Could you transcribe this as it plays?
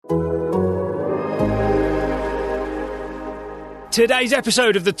Today's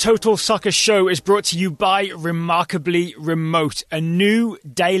episode of the Total Soccer Show is brought to you by Remarkably Remote, a new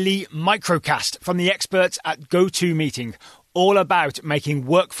daily microcast from the experts at GoToMeeting, all about making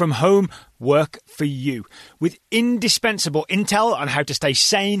work from home work for you, with indispensable intel on how to stay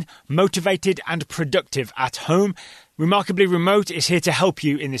sane, motivated and productive at home. Remarkably Remote is here to help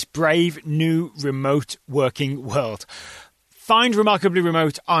you in this brave new remote working world. Find Remarkably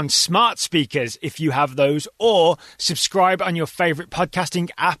Remote on smart speakers if you have those, or subscribe on your favourite podcasting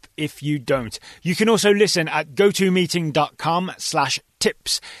app if you don't. You can also listen at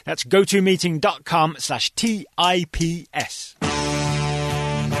gotomeeting.com/tips. That's gotomeeting.com/TIPS.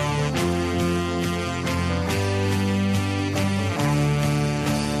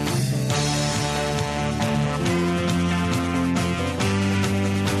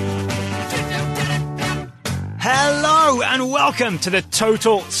 Hello and welcome to the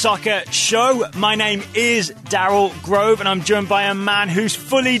Total Soccer Show. My name is Daryl Grove and I'm joined by a man who's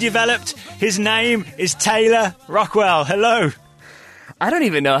fully developed. His name is Taylor Rockwell. Hello. I don't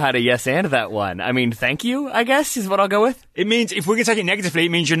even know how to yes and that one. I mean, thank you, I guess, is what I'll go with. It means, if we're going to take it negatively, it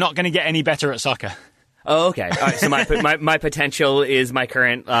means you're not going to get any better at soccer. Oh, okay. All right, so my potential is my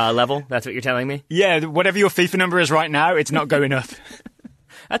current level? That's what you're telling me? Yeah, whatever your FIFA number is right now, it's not going up.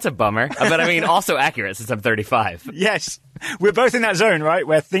 That's a bummer. But I mean, also accurate since I'm 35. Yes. We're both in that zone, right?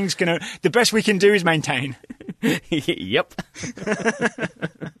 Where things the best we can do is maintain. Yep.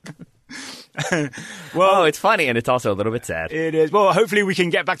 Well, it's funny and it's also a little bit sad. It is. Well, hopefully we can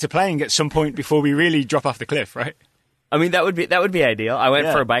get back to playing at some point before we really drop off the cliff, right? I mean, that would be ideal. I went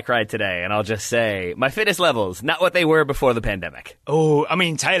for a bike ride today, and I'll just say my fitness levels not what they were before the pandemic. Oh, I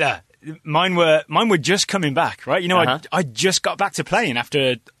mean, Taylor, mine were just coming back, right? You know, I just got back to playing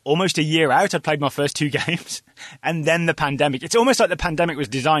after almost a year out. I'd played my first 2 games, and then the pandemic. It's almost like the pandemic was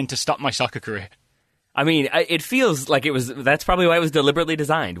designed to stop my soccer career. I mean, it feels like it was. That's probably why it was deliberately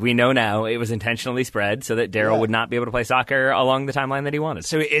designed. We know now it was intentionally spread so that Daryl would not be able to play soccer along the timeline that he wanted.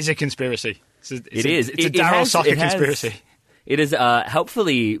 So it is a conspiracy. It's a It Daryl soccer conspiracy. It has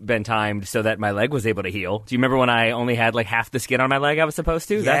helpfully been timed so that my leg was able to heal. Do you remember when I only had like half the skin on my leg I was supposed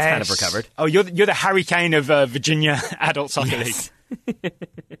to? Yes. That's kind of recovered. Oh, you're the Harry Kane of Virginia Adult Soccer League.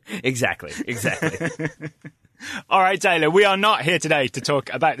 Exactly. All right, Taylor, we are not here today to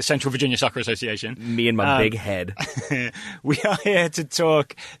talk about the Central Virginia Soccer Association. Me and my big head. We are here to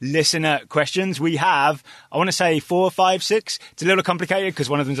talk listener questions. We have, I want to say 4, 5, 6. It's a little complicated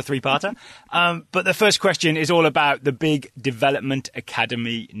because one of them's a 3-parter. But the first question is all about the big Development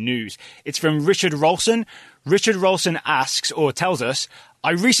Academy news. It's from Richard Rolson. Richard Rolson asks, or tells us,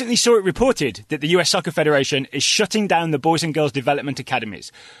 I recently saw it reported that the US Soccer Federation is shutting down the Boys and Girls Development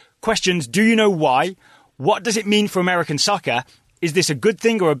Academies. Questions, do you know why? What does it mean for American soccer? Is this a good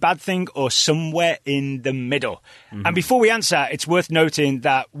thing or a bad thing or somewhere in the middle? Mm-hmm. And before we answer, it's worth noting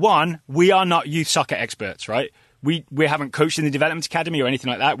that, one, we are not youth soccer experts, right? We haven't coached in the Development Academy or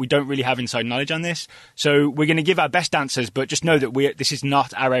anything like that. We don't really have inside knowledge on this. So we're going to give our best answers, but just know that this is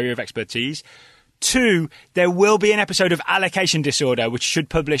not our area of expertise. 2, there will be an episode of Allocation Disorder, which should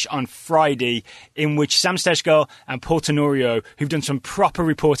publish on Friday, in which Sam Stejskal and Paul Tenorio, who've done some proper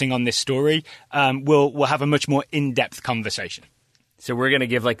reporting on this story, will have a much more in-depth conversation. So we're going to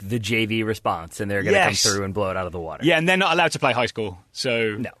give like the JV response, and they're going to come through and blow it out of the water. Yeah, and they're not allowed to play high school,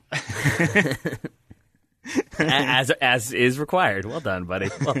 so... No. as is required. Well done, buddy.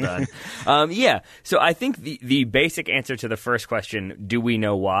 Well done. So I think the basic answer to the first question, do we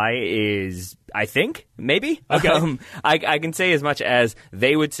know why, is I think maybe. Okay. I can say as much as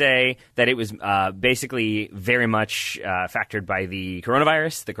they would say that it was basically very much factored by the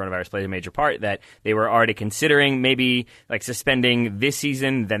coronavirus. The coronavirus played a major part, that they were already considering maybe like suspending this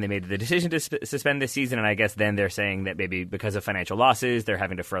season. Then they made the decision to suspend this season, and I guess then they're saying that maybe because of financial losses, they're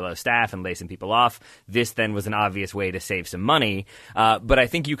having to furlough staff and lay some people off. This then was an obvious way to save some money. But I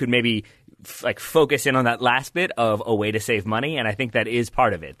think you could maybe focus in on that last bit of a way to save money, and I think that is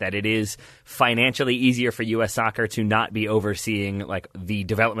part of it, that it is financially easier for U.S. soccer to not be overseeing like the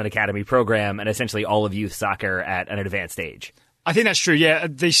Development Academy program and essentially all of youth soccer at an advanced stage. I think that's true, yeah.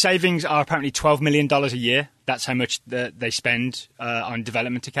 The savings are apparently $12 million a year. That's how much they spend on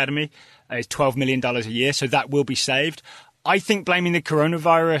Development Academy. It's $12 million a year, so that will be saved. I think blaming the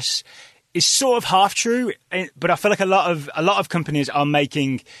coronavirus is sort of half true, but I feel like a lot of companies are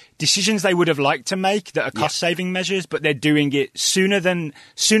making decisions they would have liked to make that are cost-saving measures, but they're doing it sooner than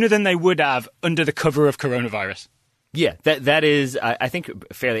they would have under the cover of coronavirus. Yeah, that is, I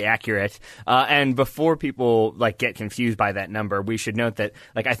think, fairly accurate. And before people get confused by that number, we should note that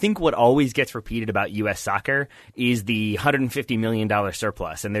I think what always gets repeated about U.S. soccer is the $150 million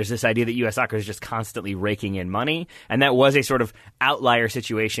surplus. And there's this idea that U.S. soccer is just constantly raking in money, and that was a sort of outlier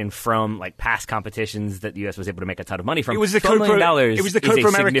situation from past competitions that the U.S. was able to make a ton of money from. It was the Copa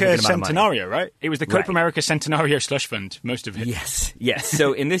America Centenario, right? It was the Copa America Centenario slush fund, most of it. Yes.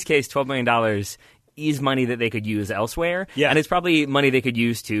 So in this case, $12 million is money that they could use elsewhere. Yeah. And it's probably money they could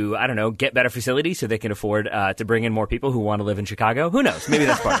use to, I don't know, get better facilities so they can afford to bring in more people who want to live in Chicago. Who knows? Maybe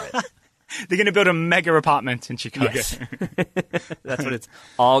that's part of it. They're going to build a mega apartment in Chicago. Yes. That's what it's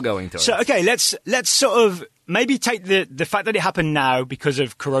all going towards. So, okay, let's sort of maybe take the fact that it happened now because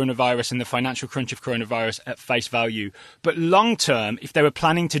of coronavirus and the financial crunch of coronavirus at face value. But long term, if they were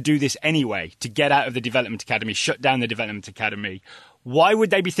planning to do this anyway, to get out of the Development Academy, shut down the Development Academy, why would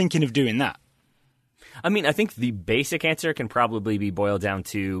they be thinking of doing that? I mean, I think the basic answer can probably be boiled down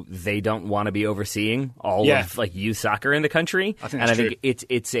to they don't want to be overseeing all of youth soccer in the country. I think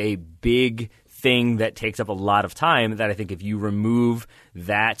it's a big thing that takes up a lot of time that I think if you remove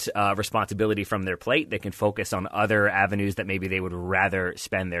that responsibility from their plate, they can focus on other avenues that maybe they would rather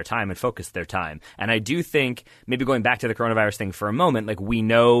spend their time and focus their time. And I do think, maybe going back to the coronavirus thing for a moment, we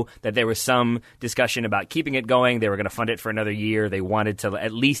know that there was some discussion about keeping it going. They were going to fund it for another year. They wanted to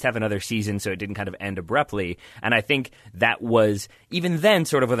at least have another season so it didn't kind of end abruptly. And I think that was, even then,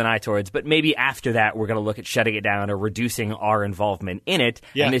 sort of with an eye towards, but maybe after that, we're going to look at shutting it down or reducing our involvement in it.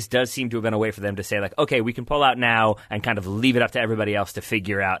 Yeah. And this does seem to have been a way for them to say, okay, we can pull out now and kind of leave it up to everybody else to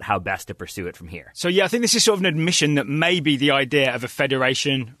figure out how best to pursue it from here. So, yeah, I think this is sort of an admission that maybe the idea of a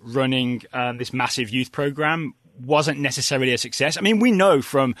federation running this massive youth program wasn't necessarily a success. I mean, we know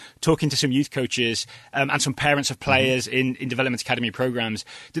from talking to some youth coaches and some parents of players in Development Academy programs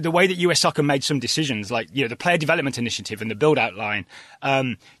that the way that US Soccer made some decisions, the Player Development Initiative and the build-out line,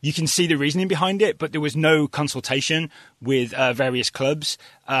 you can see the reasoning behind it, but there was no consultation with various clubs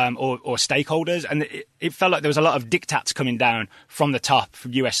or stakeholders, and it felt like there was a lot of diktats coming down from the top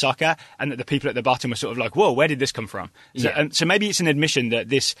from US Soccer, and that the people at the bottom were sort of like, whoa, where did this come from? So maybe it's an admission that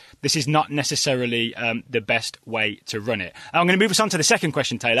this is not necessarily the best way to run it. I'm going to move us on to the second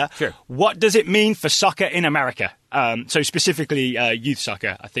question, Taylor. Sure. What does it mean for soccer in America? So specifically youth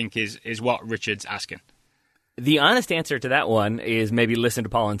soccer, I think, is what Richard's asking. The honest answer to that one is maybe listen to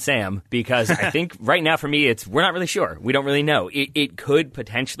Paul and Sam, because I think right now for me we're not really sure. We don't really know. It could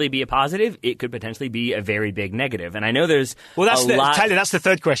potentially be a positive. It could potentially be a very big negative. And I know there's Taylor, that's the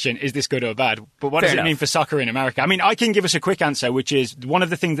third question. Is this good or bad? But what does it mean for soccer in America? I mean, I can give us a quick answer, which is one of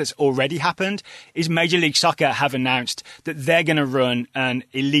the things that's already happened is Major League Soccer have announced that they're going to run an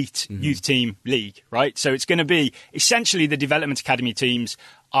elite youth team league, right? So it's going to be essentially the Development Academy teams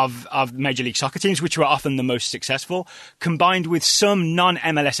of Major League Soccer teams, which were often the most successful, combined with some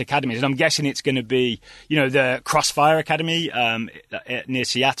non-MLS academies. And I'm guessing it's going to be, the Crossfire Academy near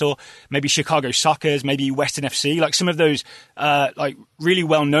Seattle, maybe Chicago Sockers, maybe Western FC, some of those really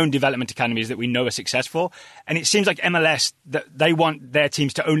well-known development academies that we know are successful. And it seems like MLS, that they want their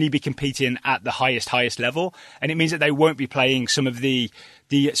teams to only be competing at the highest level. And it means that they won't be playing some of the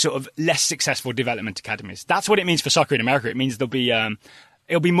sort of less successful development academies. That's what it means for soccer in America. It means there'll be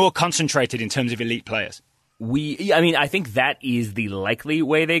it'll be more concentrated in terms of elite players. I think that is the likely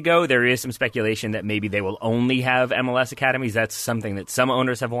way they go. There is some speculation that maybe they will only have MLS academies. That's something that some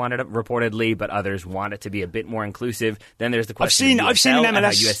owners have wanted reportedly, but others want it to be a bit more inclusive. Then there's the question I've seen an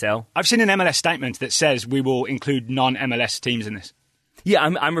MLS statement that says we will include non-MLS teams in this. Yeah,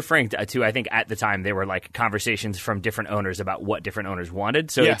 I'm referring to, I think at the time there were conversations from different owners about what different owners wanted.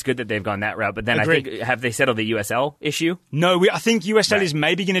 So it's good that they've gone that route. But then Agreed. I think, have they settled the USL issue? No, I think USL is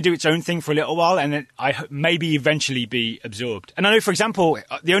maybe going to do its own thing for a little while and then maybe eventually be absorbed. And I know, for example,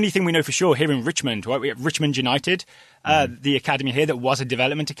 the only thing we know for sure here in Richmond, right, we have Richmond United, the academy here that was a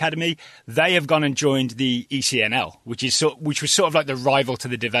development academy. They have gone and joined the ECNL, which was sort of like the rival to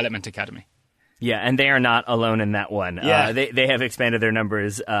the development academy. Yeah, and they are not alone in that one. Yeah. They have expanded their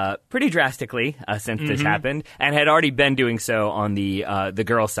numbers pretty drastically since this happened, and had already been doing so on the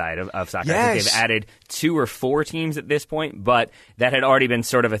girls' side of soccer. Yes. I think they've added 2 or 4 teams at this point, but that had already been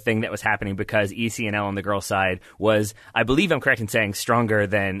sort of a thing that was happening because ECNL on the girls' side was, I believe I'm correct in saying, stronger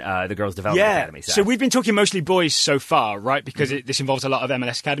than the girls' development academy side. So we've been talking mostly boys so far, right, because this involves a lot of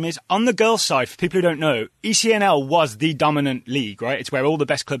MLS academies. On the girls' side, for people who don't know, ECNL was the dominant league, right? It's where all the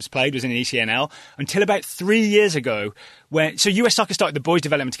best clubs played, was in ECNL. Until about 3 years ago, so US Soccer started the Boys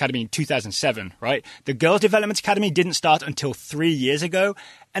Development Academy in 2007, right? The Girls Development Academy didn't start until 3 years ago.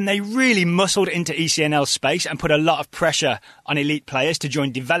 and they really muscled into ECNL space and put a lot of pressure on elite players to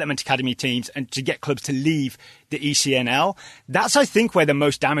join development academy teams and to get clubs to leave the ECNL. That's, I think, where the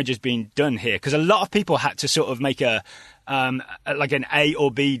most damage has been done here, because a lot of people had to sort of make like an A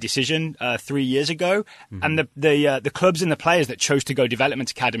or B decision 3 years ago, and the clubs and the players that chose to go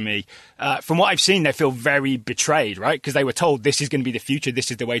development academy, from what I've seen, they feel very betrayed, right? Because they were told this is going to be the future,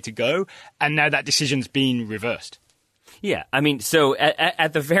 this is the way to go, and now that decision's been reversed. Yeah, I mean, so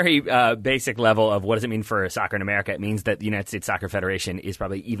at the very basic level of what does it mean for soccer in America, it means that the United States Soccer Federation is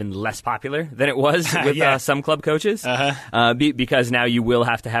probably even less popular than it was with some club coaches, because now you will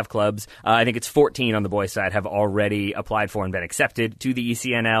have to have clubs. I think it's 14 on the boys' side have already applied for and been accepted to the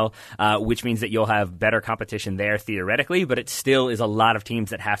ECNL, which means that you'll have better competition there theoretically, but it still is a lot of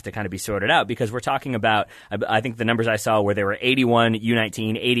teams that have to kind of be sorted out, because we're talking about, I think the numbers I saw where there were 81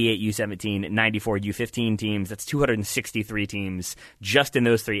 U19, 88 U17, 94 U15 teams. That's 263 teams just in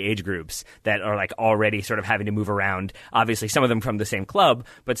those three age groups that are like already sort of having to move around. Obviously, some of them from the same club,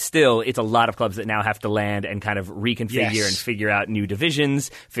 but still, it's a lot of clubs that now have to land and kind of reconfigure and figure out new divisions,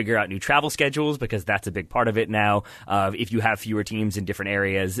 figure out new travel schedules, because that's a big part of it now. If you have fewer teams in different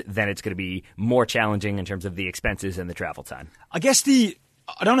areas, then it's going to be more challenging in terms of the expenses and the travel time. I guess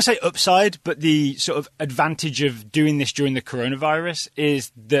I don't want to say upside, but the sort of advantage of doing this during the coronavirus is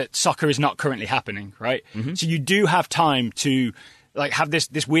that soccer is not currently happening, right? Mm-hmm. So you do have time to like have this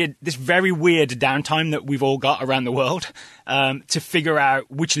very weird downtime that we've all got around the world to figure out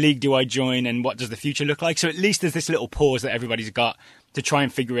which league do I join and what does the future look like. So at least there's this little pause that everybody's got to try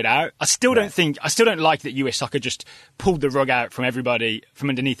and figure it out. I still don't like that US Soccer just pulled the rug out from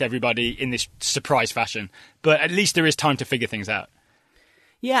underneath everybody in this surprise fashion. But at least there is time to figure things out.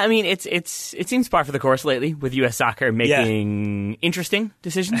 Yeah, I mean, it seems par for the course lately with U.S. Soccer making interesting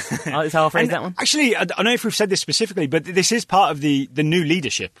decisions, is how I'll phrase that one. Actually, I don't know if we've said this specifically, but this is part of the new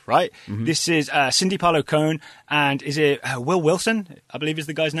leadership, right? Mm-hmm. This is Cindy Parlow-Cohn, and is it Will Wilson, I believe is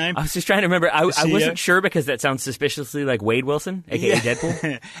the guy's name? I was just trying to remember. I wasn't sure because that sounds suspiciously like Wade Wilson, a.k.a. Deadpool.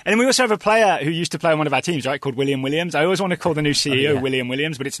 And then we also have a player who used to play on one of our teams, right, called William Williams. I always want to call the new CEO William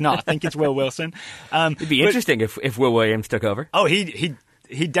Williams, but it's not. I think it's Will Wilson. It'd be interesting if Will Williams took over. Oh,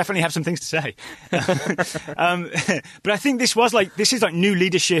 he'd definitely have some things to say. But I think this is like new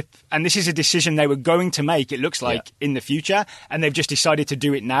leadership, and this is a decision they were going to make, it looks like, in the future, and they've just decided to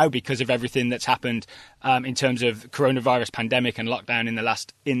do it now because of everything that's happened in terms of coronavirus pandemic and lockdown in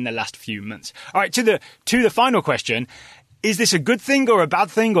the last few months. All right, to the final question, is this a good thing or a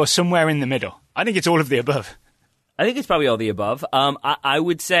bad thing or somewhere in the middle? I think it's all of the above. I think it's probably all the above. I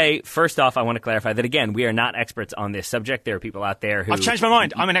would say, first off, I want to clarify that, again, we are not experts on this subject. There are people out there who... I've changed my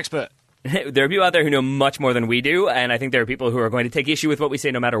mind. I'm an expert. There are people out there who know much more than we do, and I think there are people who are going to take issue with what we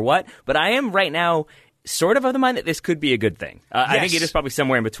say no matter what. But I am right now sort of the mind that this could be a good thing. Yes. I think it is probably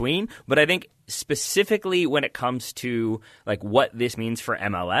somewhere in between, but I think specifically when it comes to like what this means for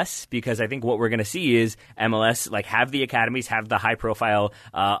MLS, because I think what we're going to see is MLS like have the academies, have the high profile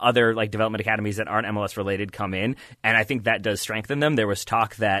other like development academies that aren't MLS related come in, and I think that does strengthen them. There was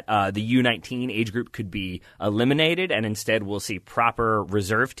talk that the U19 age group could be eliminated, and instead we'll see proper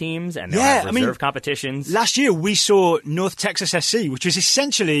reserve teams and reserve competitions. Last year we saw North Texas SC, which is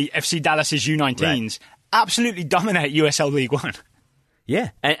essentially FC Dallas's U19s, absolutely dominate USL League One.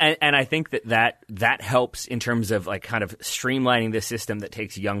 Yeah, and I think that helps in terms of like kind of streamlining this system that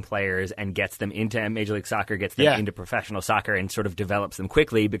takes young players and gets them into Major League Soccer, gets them into professional soccer, and sort of develops them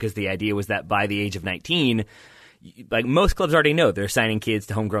quickly, because the idea was that by the age of 19, like most clubs already know, they're signing kids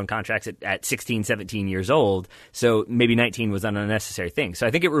to homegrown contracts at 16, 17 years old, so maybe 19 was an unnecessary thing. So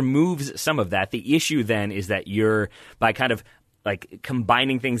I think it removes some of that. The issue then is that you're, by kind of like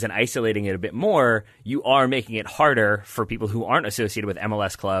combining things and isolating it a bit more, you are making it harder for people who aren't associated with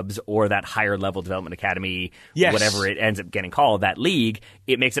MLS clubs or that higher level development academy, whatever it ends up getting called, that league.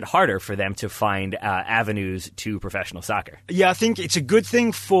 It makes it harder for them to find avenues to professional soccer. Yeah, I think it's a good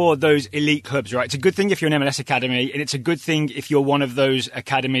thing for those elite clubs, right? It's a good thing if you're an MLS academy, and it's a good thing if you're one of those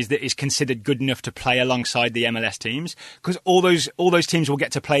academies that is considered good enough to play alongside the MLS teams, because all those teams will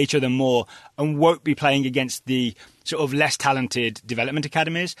get to play each other more and won't be playing against the sort of less talented development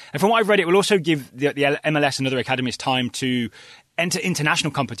academies. And from what I've read, it will also give the MLS and other academies time to enter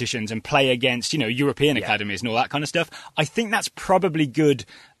international competitions and play against, European academies and all that kind of stuff. I think that's probably good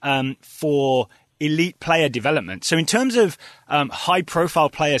for elite player development. So in terms of high-profile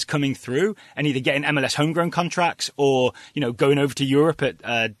players coming through and either getting MLS homegrown contracts or, going over to Europe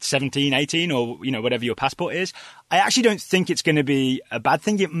at 17, 18 or, whatever your passport is, I actually don't think it's going to be a bad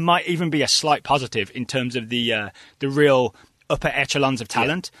thing. It might even be a slight positive in terms of the real upper echelons of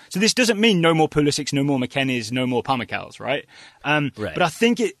talent. So this doesn't mean no more Pulisics, no more McKennies, no more Pamukals, right? Right. But I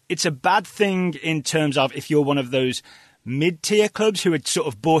think it's a bad thing in terms of if you're one of those mid-tier clubs who had sort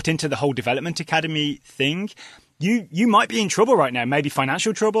of bought into the whole development academy thing. You might be in trouble right now, maybe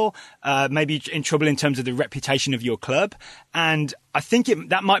financial trouble, maybe in trouble in terms of the reputation of your club. And I think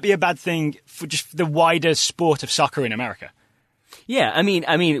that might be a bad thing for just the wider sport of soccer in America. Yeah, I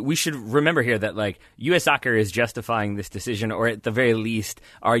mean, we should remember here that like U.S. Soccer is justifying this decision, or at the very least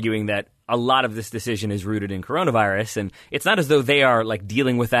arguing that a lot of this decision is rooted in coronavirus, and it's not as though they are like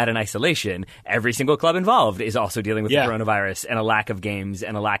dealing with that in isolation. Every single club involved is also dealing with the coronavirus and a lack of games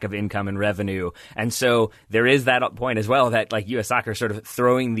and a lack of income and revenue. And so there is that point as well that like U.S. Soccer sort of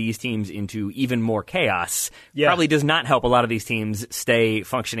throwing these teams into even more chaos probably does not help a lot of these teams stay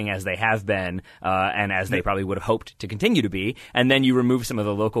functioning as they have been and as they probably would have hoped to continue to be. And then you remove some of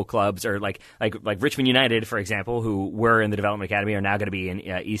the local clubs, or like Richmond United, for example, who were in the Development Academy, are now going to be in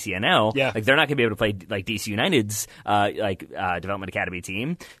ECNL. Yeah. Like they're not going to be able to play like DC United's Development Academy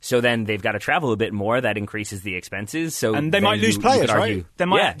team. So then they've got to travel a bit more. That increases the expenses. So and they might lose players, right? They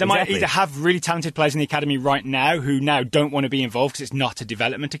might exactly. either have really talented players in the academy right now who now don't want to be involved because it's not a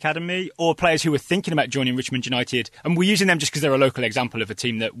development academy, or players who are thinking about joining Richmond United, and we're using them just because they're a local example of a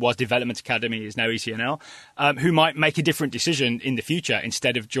team that was development academy is now ECNL, who might make a different decision in the future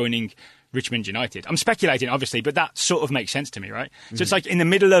instead of joining Richmond United. I'm speculating, obviously, but that sort of makes sense to me, right? So it's like in the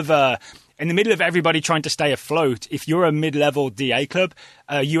middle of everybody trying to stay afloat, if you're a mid-level DA club,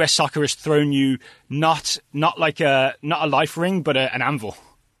 US Soccer has thrown you not a life ring, but an anvil.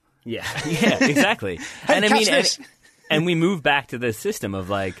 Yeah, exactly. Hey, and I catch mean, this. and we move back to this system of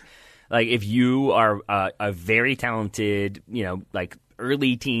like if you are a very talented, like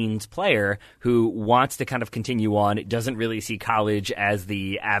early teens player who wants to kind of continue on, it doesn't really see college as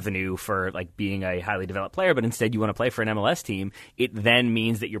the avenue for like being a highly developed player, but instead you want to play for an MLS team, it then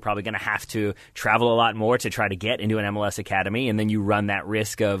means that you're probably going to have to travel a lot more to try to get into an MLS academy, and then you run that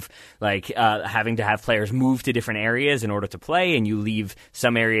risk of like having to have players move to different areas in order to play, and you leave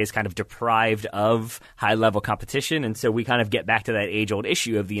some areas kind of deprived of high-level competition. And so we kind of get back to that age-old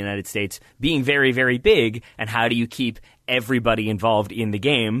issue of the United States being very, very big, and how do you keep everybody involved in the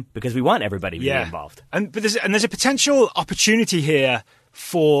game, because we want everybody to be involved. But there's a potential opportunity here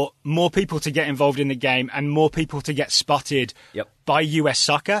for more people to get involved in the game and more people to get spotted by US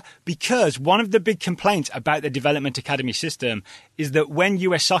Soccer, because one of the big complaints about the Development Academy system is that when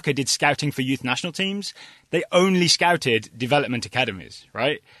US Soccer did scouting for youth national teams, they only scouted development academies,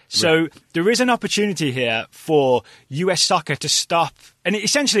 right? So there is an opportunity here for US Soccer to stop, and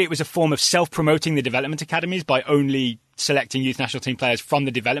essentially it was a form of self-promoting the development academies by only selecting youth national team players from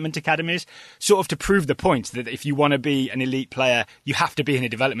the development academies, sort of to prove the point that if you want to be an elite player, you have to be in a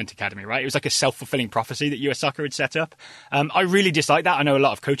development academy, right? It was like a self-fulfilling prophecy that US Soccer had set up. I really dislike that. I know a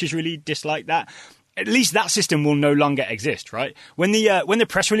lot of coaches really dislike that. At least that system will no longer exist, right? When the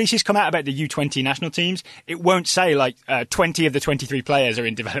press releases come out about the U20 national teams, it won't say like 20 of the 23 players are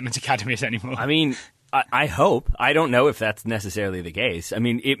in development academies anymore. I mean, I hope. I don't know if that's necessarily the case. I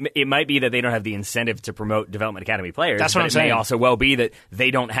mean, it might be that they don't have the incentive to promote Development Academy players. That's what I'm saying. It may also well be that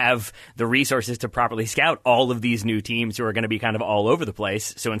they don't have the resources to properly scout all of these new teams who are going to be kind of all over the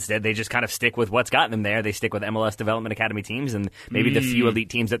place. So instead, they just kind of stick with what's gotten them there. They stick with MLS Development Academy teams and maybe the few elite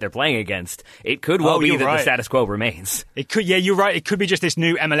teams that they're playing against. It could well be that the status quo remains. It could. Yeah, you're right. It could be just this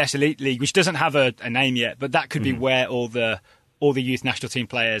new MLS Elite League, which doesn't have a name yet, but that could be where all the youth national team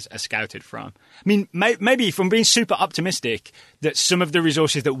players are scouted from. I mean, maybe if I'm being super optimistic, that some of the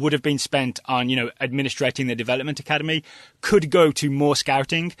resources that would have been spent on, administrating the development academy could go to more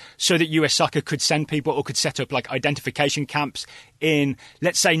scouting, so that US Soccer could send people or could set up like identification camps in,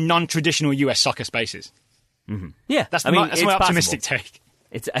 let's say, non-traditional US Soccer spaces. Mm-hmm. Yeah, that's my optimistic take.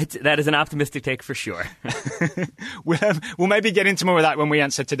 That is an optimistic take for sure. We'll maybe get into more of that when we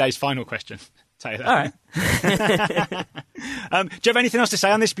answer today's final question. Tell you that. All right. Do you have anything else to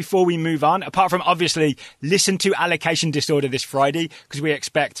say on this before we move on? Apart from, obviously, listen to Allocation Disorder this Friday, because we're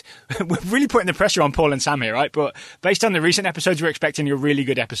really putting the pressure on Paul and Sam here, right? But based on the recent episodes, we're expecting a really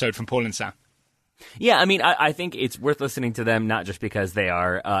good episode from Paul and Sam. Yeah, I mean, I think it's worth listening to them, not just because they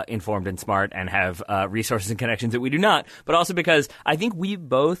are informed and smart and have resources and connections that we do not, but also because I think we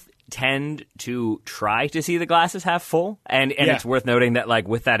both tend to try to see the glasses half full. And it's worth noting that, like,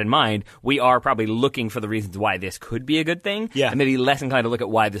 with that in mind, we are probably looking for the reasons why this could be a good thing, and maybe less inclined to look at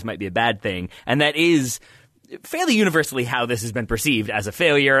why this might be a bad thing. And that is fairly universally how this has been perceived as a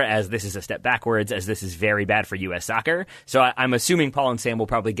failure, as this is a step backwards, as this is very bad for U.S. soccer. So I'm assuming Paul and Sam will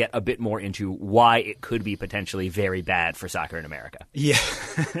probably get a bit more into why it could be potentially very bad for soccer in America. Yeah.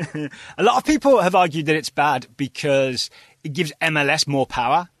 A lot of people have argued that it's bad because it gives MLS more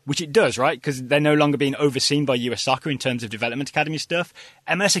power, which it does, right? Because they're no longer being overseen by US Soccer in terms of development academy stuff.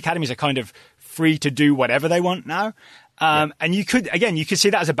 MLS academies are kind of free to do whatever they want now. And you could see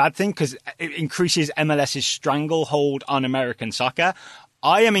that as a bad thing because it increases MLS's stranglehold on American soccer.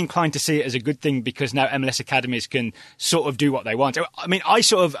 I am inclined to see it as a good thing because now MLS academies can sort of do what they want. I mean,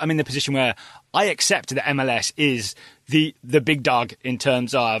 I'm in the position where I accept that MLS is the big dog in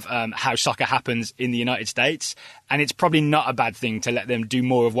terms of how soccer happens in the United States. And it's probably not a bad thing to let them do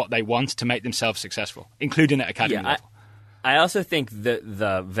more of what they want to make themselves successful, including at academy level. I also think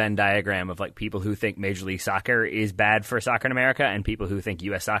the Venn diagram of like people who think Major League Soccer is bad for soccer in America and people who think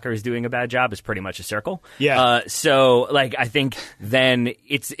U.S. soccer is doing a bad job is pretty much a circle. Yeah. So like I think then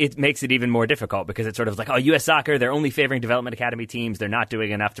it makes it even more difficult because it's sort of like, oh, U.S. soccer, they're only favoring development academy teams. They're not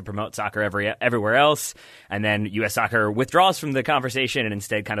doing enough to promote soccer everywhere else. And then U.S. soccer withdraws from the conversation and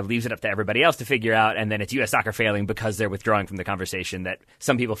instead kind of leaves it up to everybody else to figure out. And then it's U.S. soccer failing because they're withdrawing from the conversation that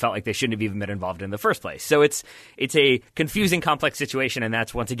some people felt like they shouldn't have even been involved in the first place. So it's a confusing, complex situation, and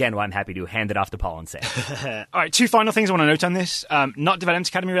that's once again why I'm happy to hand it off to Paul and Sam. All right, two final things I want to note on this. Not Development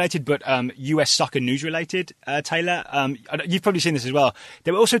Academy related, but US Soccer News related, Taylor. You've probably seen this as well.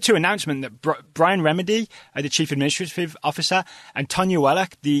 There were also two announcements that Brian Remedy, the Chief Administrative Officer, and Tonya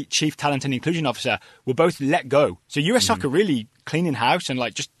Wellock, the Chief Talent and Inclusion Officer, were both let go. So US Soccer really cleaning house and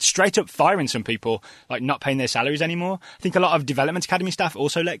like just straight up firing some people, like not paying their salaries anymore. I think a lot of Development Academy staff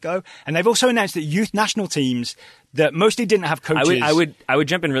also let go. And they've also announced that youth national teams that mostly didn't have coaches. I would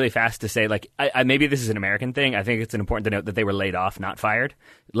jump in really fast to say, like, maybe this is an American thing. I think it's important to note that they were laid off, not fired.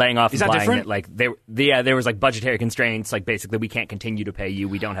 Laying off is that different? That, like, there was like budgetary constraints. Like, basically, we can't continue to pay you.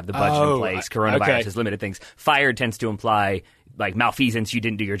 We don't have the budget in place. Coronavirus has limited things. Fired tends to imply like malfeasance. You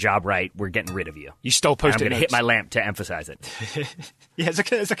didn't do your job right. We're getting rid of you. You stole Post-it notes. I'm going to hit my lamp to emphasize it. Yeah,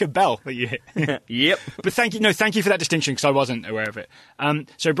 it's like a bell that you hit. Yep. But thank you for that distinction because I wasn't aware of it.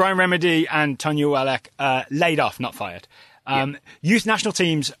 So Brian Remedy and Tonya Wellock laid off, not fired. Youth national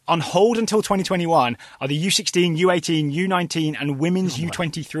teams on hold until 2021 are the U16, U18, U19 and women's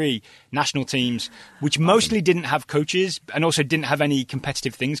U23 national teams, which mostly didn't have coaches and also didn't have any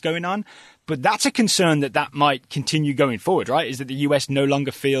competitive things going on. But that's a concern that might continue going forward, right? Is that the US no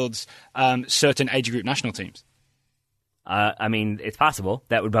longer fields certain age group national teams? I mean, it's possible.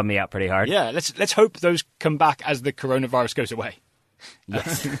 That would bum me out pretty hard. Yeah, let's hope those come back as the coronavirus goes away.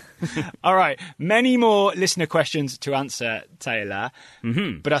 Yes. All right. Many more listener questions to answer, Taylor.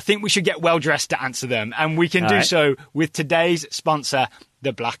 Mm-hmm. But I think we should get well dressed to answer them. And we can do so with today's sponsor,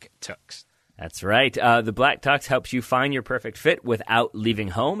 the Black Tux. That's right. The Black Tux helps you find your perfect fit without leaving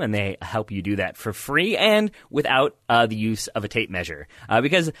home, and they help you do that for free and without the use of a tape measure.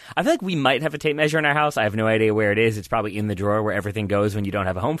 Because I feel like we might have a tape measure in our house. I have no idea where it is. It's probably in the drawer where everything goes when you don't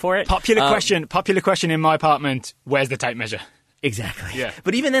have a home for it. Popular question in my apartment, where's the tape measure? Exactly. Yeah.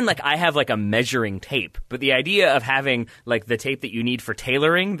 But even then, like, I have like a measuring tape. But the idea of having like the tape that you need for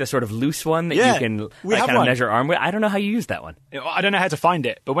tailoring, the sort of loose one that you can like, kind of measure arm with, I don't know how you use that one. I don't know how to find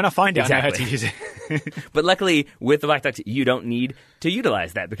it, but when I find it, I know how to use it. But luckily, with the Black Tux, you don't need to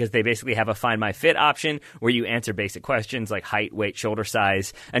utilize that because they basically have a Find My Fit option where you answer basic questions like height, weight, shoulder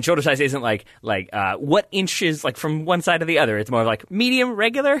size. And shoulder size isn't like what inches like from one side to the other. It's more like medium,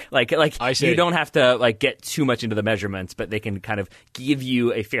 regular. Like you don't have to like get too much into the measurements, but they can kind of give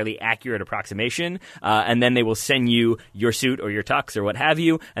you a fairly accurate approximation, and then they will send you your suit or your tux or what have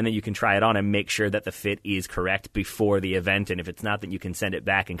you, and then you can try it on and make sure that the fit is correct before the event, and if it's not, then you can send it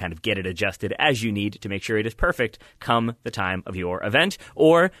back and kind of get it adjusted as you need to make sure it is perfect come the time of your event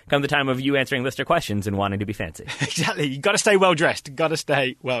or come the time of you answering listener questions and wanting to be fancy. Exactly. You got to stay well dressed.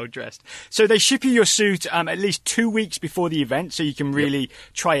 So they ship you your suit at least 2 weeks before the event so you can really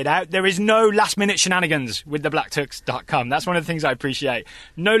try it out. There is no last minute shenanigans with thebblacktux.com. That's one of the things I appreciate.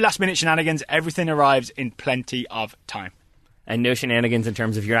 No last minute shenanigans. Everything arrives in plenty of time. And no shenanigans in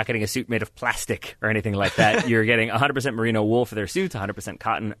terms of you're not getting a suit made of plastic or anything like that. You're getting 100% merino wool for their suits, 100%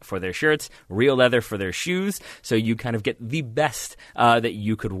 cotton for their shirts, real leather for their shoes. So you kind of get the best that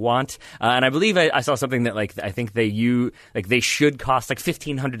you could want. And I believe I saw something that like I think they should cost like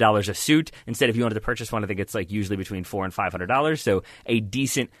 $1,500 a suit. Instead, if you wanted to purchase one, I think it's like usually between $400 and $500. So a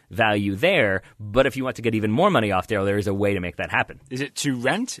decent value there. But if you want to get even more money off there is a way to make that happen. Is it to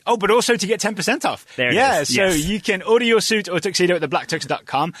rent? Oh, but also to get 10% off. There it is. So you can order your suit or tuxedo at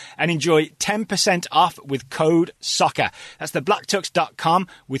thebblacktux.com and enjoy 10% off with code SOCCER. That's thebblacktux.com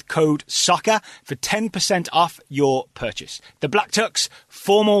with code SOCCER for 10% off your purchase. The Black Tux,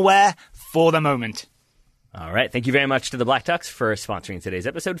 formal wear for the moment. All right. Thank you very much to the Black Tux for sponsoring today's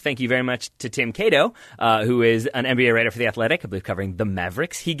episode. Thank you very much to Tim Cato, who is an NBA writer for The Athletic, I believe covering the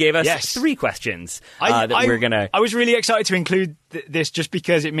Mavericks. He gave us 3 questions we're going to... I was really excited to include this just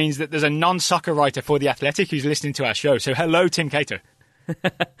because it means that there's a non-soccer writer for The Athletic who's listening to our show. So hello, Tim Cato.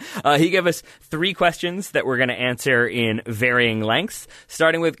 He gave us 3 questions that we're going to answer in varying lengths,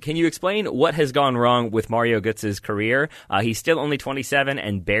 starting with, can you explain what has gone wrong with Mario Götze's career? He's still only 27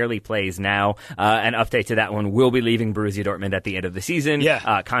 and barely plays now. An update to that one, will be leaving Borussia Dortmund at the end of the season.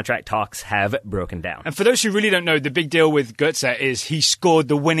 Yeah. Contract talks have broken down. And for those who really don't know, the big deal with Götze is he scored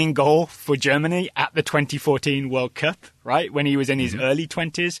the winning goal for Germany at the 2014 World Cup, right, when he was in his early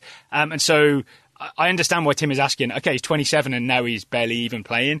 20s. And so... I understand why Tim is asking. Okay, he's 27 and now he's barely even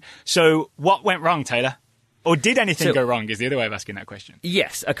playing. So what went wrong, Taylor? Or did anything go wrong is the other way of asking that question.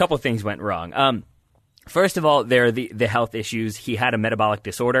 Yes, a couple things went wrong. First of all, there are the health issues. He had a metabolic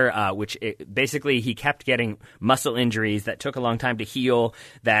disorder, which basically he kept getting muscle injuries that took a long time to heal,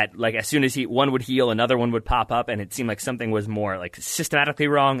 that like as soon as one would heal, another one would pop up, and it seemed like something was more like systematically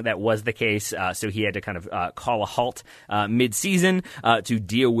wrong. That was the case. So he had to kind of call a halt mid-season to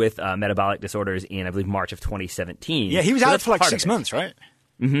deal with metabolic disorders in, I believe, March of 2017. Yeah, he was out for like 6 months, right?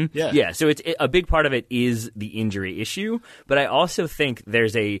 Mm-hmm. Yeah. So a big part of it is the injury issue, but I also think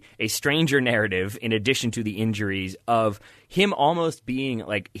there's a stranger narrative in addition to the injuries of him almost being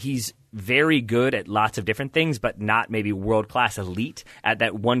like he's very good at lots of different things, but not maybe world-class elite at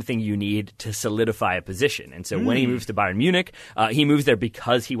that one thing you need to solidify a position. And so when he moves to Bayern Munich, he moves there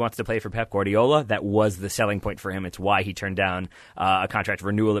because he wants to play for Pep Guardiola. That was the selling point for him. It's why he turned down a contract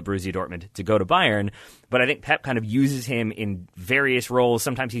renewal at Borussia Dortmund to go to Bayern. But I think Pep kind of uses him in various roles.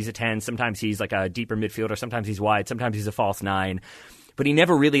 Sometimes he's a 10, sometimes he's like a deeper midfielder, sometimes he's wide, sometimes he's a false 9. But he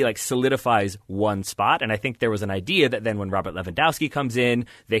never really like solidifies one spot. And I think there was an idea that then when Robert Lewandowski comes in,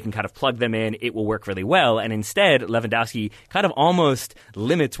 they can kind of plug them in. It will work really well. And instead, Lewandowski kind of almost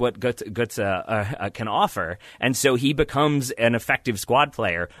limits what Götze can offer. And so he becomes an effective squad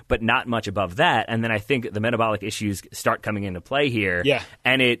player, but not much above that. And then I think the metabolic issues start coming into play here. Yeah.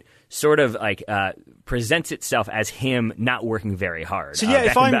 And it sort of like presents itself as him not working very hard. So yeah,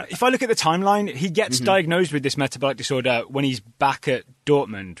 if I look at the timeline, he gets diagnosed with this metabolic disorder when he's back at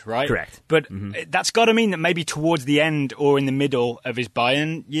Dortmund, right? Correct. But that's got to mean that maybe towards the end or in the middle of his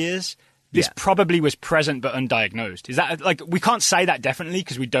Bayern years, this probably was present but undiagnosed. Is that like, we can't say that definitely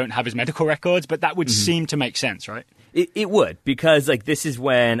because we don't have his medical records, but that would seem to make sense, right? It would, because like this is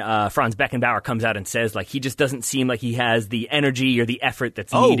when Franz Beckenbauer comes out and says like he just doesn't seem like he has the energy or the effort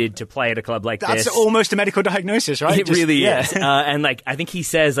that's needed to play at a club like this. That's almost a medical diagnosis, right? It really is. And like I think he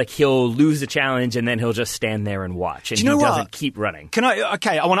says like he'll lose the challenge and then he'll just stand there and watch, and he doesn't keep running.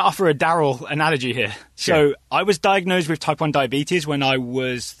 I want to offer a Daryl analogy here. Sure. So I was diagnosed with type 1 diabetes when I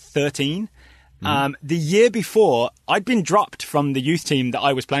was 13. The year before, I'd been dropped from the youth team that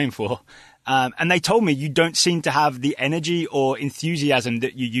I was playing for. And they told me you don't seem to have the energy or enthusiasm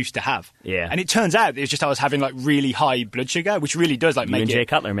that you used to have. Yeah. And it turns out it's just I was having like really high blood sugar, which really does like make Jay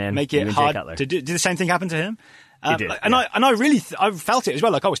Cutler, man. Make it hard to do. Did the same thing happen to him? It did. I felt it as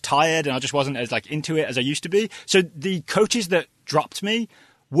well. Like I was tired and I just wasn't as like into it as I used to be. So the coaches that dropped me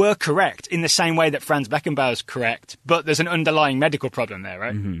were correct in the same way that Franz Beckenbauer's correct, but there's an underlying medical problem there,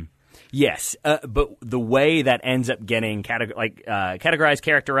 right? Mm-hmm. Yes, but the way that ends up getting categorized,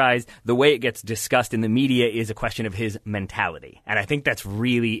 characterized, the way it gets discussed in the media is a question of his mentality. And I think that's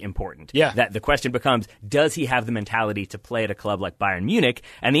really important. Yeah. That the question becomes, does he have the mentality to play at a club like Bayern Munich?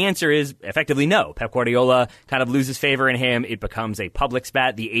 And the answer is effectively no. Pep Guardiola kind of loses favor in him. It becomes a public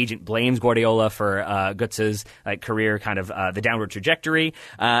spat. The agent blames Guardiola for Götze's career, kind of the downward trajectory.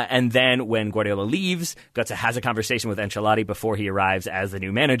 And then when Guardiola leaves, Götze has a conversation with Ancelotti before he arrives as the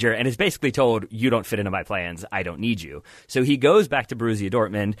new manager and is basically told, you don't fit into my plans, I don't need you. So he goes back to Borussia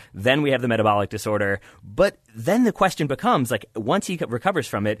Dortmund, then we have the metabolic disorder, but then the question becomes, like, once he recovers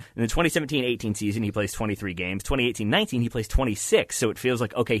from it, in the 2017-18 season, he plays 23 games, 2018-19, he plays 26, so it feels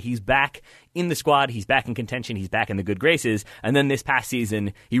like, okay, he's back in the squad, he's back in contention, he's back in the good graces, and then this past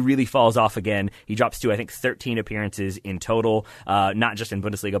season, he really falls off again. He drops to, I think, 13 appearances in total, not just in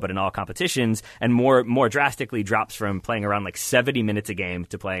Bundesliga, but in all competitions, and more drastically drops from playing around like 70 minutes a game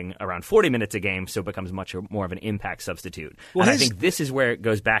to playing around 40 minutes a game, so it becomes much more of an impact substitute. Well, and I think this is where it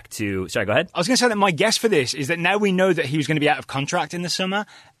goes back to... Sorry, go ahead. I was going to say that my guess for this is that now we know that he was going to be out of contract in the summer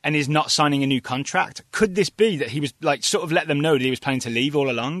and is not signing a new contract. Could this be that he was like sort of let them know that he was planning to leave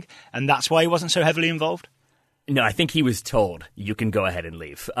all along and that's why he wasn't so heavily involved? No, I think he was told you can go ahead and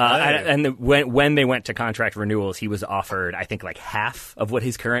leave. When they went to contract renewals, he was offered, I think, like half of what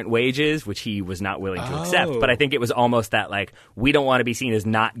his current wage is, which he was not willing to accept. But I think it was almost that, like, we don't want to be seen as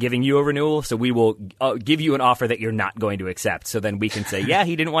not giving you a renewal, so we will give you an offer that you're not going to accept. So then we can say, yeah,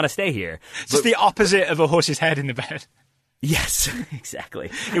 he didn't want to stay here. It's just the opposite of a horse's head in the bed. Yes, exactly.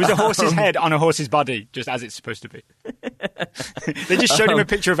 It was a horse's head on a horse's body, just as it's supposed to be. They just showed him a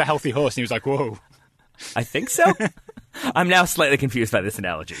picture of a healthy horse, and he was like, whoa. I think so. I'm now slightly confused by this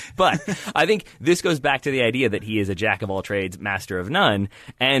analogy. But I think this goes back to the idea that he is a jack of all trades, master of none.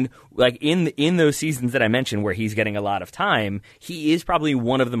 And like in those seasons that I mentioned where he's getting a lot of time, he is probably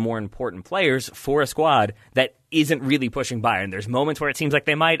one of the more important players for a squad that isn't really pushing Bayern. There's moments where it seems like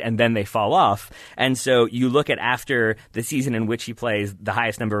they might, and then they fall off. And so you look at after the season in which he plays the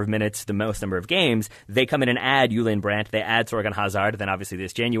highest number of minutes, the most number of games, they come in and add Julian Brandt, they add Thorgan Hazard, then obviously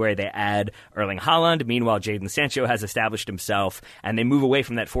this January they add Erling Haaland. Meanwhile, Jadon Sancho has established himself, and they move away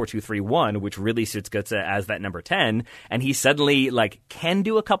from that 4-2-3-1, which really suits Götze as that number 10, and he suddenly like can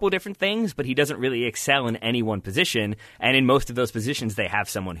do a couple different things, but he doesn't really excel in any one position, and in most of those positions they have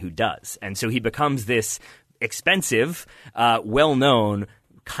someone who does. And so he becomes this expensive, well-known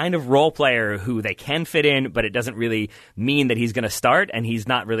kind of role player who they can fit in, but it doesn't really mean that he's going to start, and he's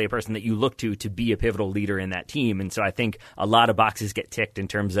not really a person that you look to be a pivotal leader in that team. And so I think a lot of boxes get ticked in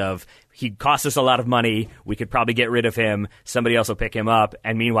terms of he costs us a lot of money, we could probably get rid of him, somebody else will pick him up,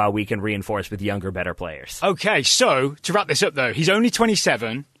 and meanwhile we can reinforce with younger, better players. Okay, so to wrap this up though, he's only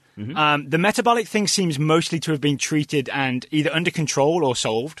 27. Mm-hmm. The metabolic thing seems mostly to have been treated and either under control or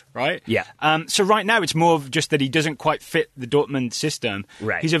solved, right? Yeah. So right now it's more of just that he doesn't quite fit the Dortmund system.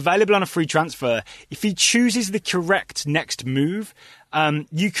 Right. He's available on a free transfer. If he chooses the correct next move,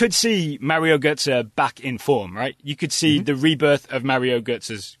 you could see Mario Götze back in form, right? You could see the rebirth of Mario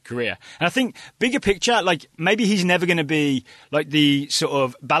Götze's career. And I think bigger picture, like maybe he's never going to be like the sort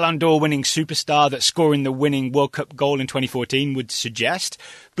of Ballon d'Or winning superstar that scoring the winning World Cup goal in 2014 would suggest.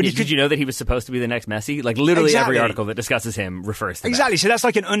 But did you know that he was supposed to be the next Messi? Like literally every article that discusses him refers to that. So that's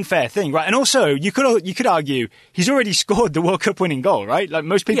like an unfair thing, right? And also you could argue he's already scored the World Cup winning goal, right? Like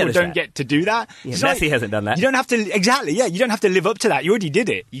most people don't get to do that. Yeah, Messi hasn't done that. You don't have to you don't have to live up to that. You already did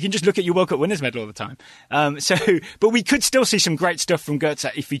it. You can just look at your World Cup winners medal all the time. But we could still see some great stuff from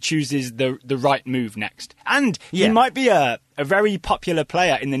Götze if he chooses the right move next. And he might be a very popular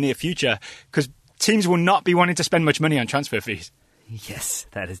player in the near future because teams will not be wanting to spend much money on transfer fees. Yes,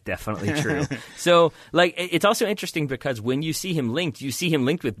 that is definitely true. So, like, it's also interesting because when you see him linked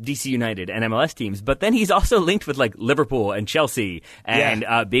with DC United and MLS teams, but then he's also linked with, like, Liverpool and Chelsea and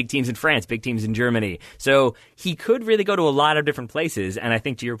big teams in France, big teams in Germany. So he could really go to a lot of different places, and I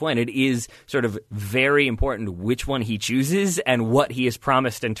think, to your point, it is sort of very important which one he chooses and what he has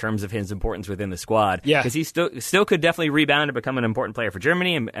promised in terms of his importance within the squad. Yeah. Because he still could definitely rebound and become an important player for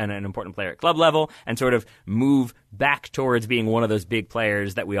Germany and an important player at club level and sort of move back towards being one of those big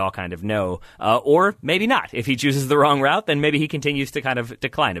players that we all kind of know. Or maybe not. If he chooses the wrong route, then maybe he continues to kind of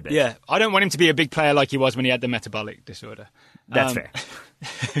decline a bit. Yeah, I don't want him to be a big player like he was when he had the metabolic disorder. That's fair.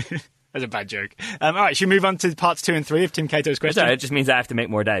 That's a bad joke. All right, should we move on to parts 2 and 3 of Tim Cato's question? Sorry, it just means I have to make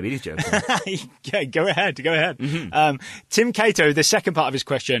more diabetes jokes. Yeah, go ahead. Mm-hmm. Tim Cato, the second part of his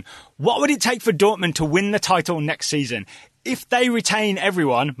question, what would it take for Dortmund to win the title next season? If they retain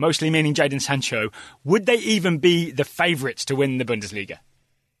everyone, mostly meaning Jadon Sancho, would they even be the favourites to win the Bundesliga?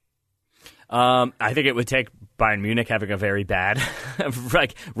 I think it would take Bayern Munich having a very bad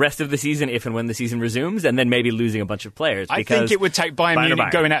like rest of the season if and when the season resumes, and then maybe losing a bunch of players. I think it would take Bayern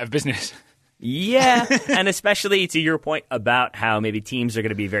Munich going out of business. Yeah, and especially to your point about how maybe teams are going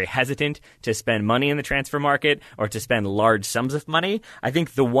to be very hesitant to spend money in the transfer market or to spend large sums of money. I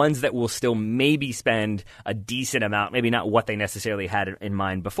think the ones that will still maybe spend a decent amount, maybe not what they necessarily had in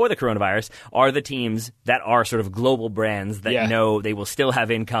mind before the coronavirus, are the teams that are sort of global brands that know they will still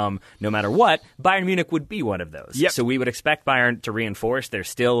have income no matter what. Bayern Munich would be one of those. Yep. So we would expect Bayern to reinforce. There's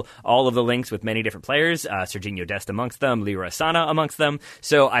still all of the links with many different players, Serginho Dest amongst them, Leroy Sané amongst them.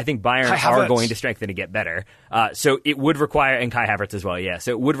 So I think Bayern are going to strengthen to get better. So it would require, and Kai Havertz as well,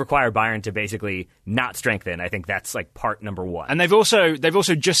 so it would require Bayern to basically not strengthen. I think that's like part number one. And they've also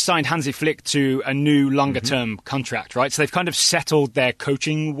just signed Hansi Flick to a new longer-term contract, right? So they've kind of settled their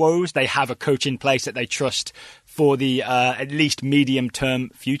coaching woes. They have a coach in place that they trust for the at least medium-term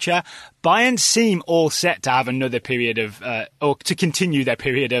future. Bayern seem all set to have another period of, or to continue their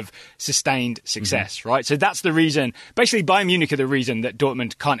period of sustained success, right? So that's the reason, basically Bayern Munich are the reason that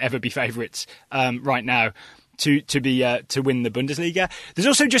Dortmund can't ever be favourites right now to win the Bundesliga. There's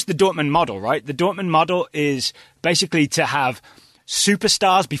also just the Dortmund model, right? The Dortmund model is basically to have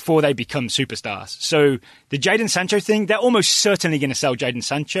superstars before they become superstars. So the Jadon Sancho thing, they're almost certainly going to sell Jadon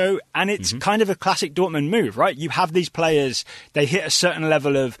Sancho, and it's kind of a classic Dortmund move, right? You have these players, they hit a certain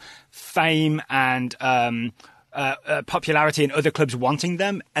level of fame and popularity in other clubs wanting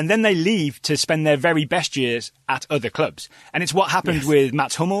them, and then they leave to spend their very best years at other clubs. And it's what happened with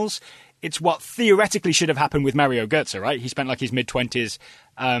Mats Hummels. It's what theoretically should have happened with Mario Götze, right? He spent like his mid-20s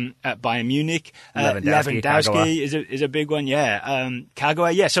at Bayern Munich. Lewandowski is a big one, yeah.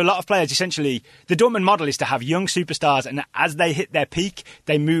 Kagawa, yeah. So a lot of players, essentially, the Dortmund model is to have young superstars, and as they hit their peak,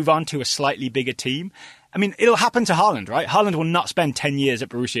 they move on to a slightly bigger team. I mean, it'll happen to Haaland, right? Haaland will not spend 10 years at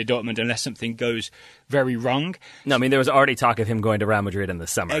Borussia Dortmund unless something goes very wrong. No, I mean, there was already talk of him going to Real Madrid in the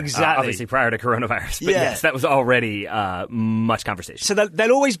summer. Exactly. Obviously prior to coronavirus. But yes, that was already much conversation. So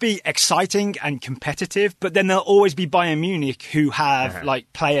they'll always be exciting and competitive, but then there'll always be Bayern Munich who have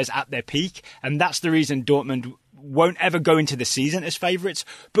like players at their peak. And that's the reason Dortmund won't ever go into the season as favourites,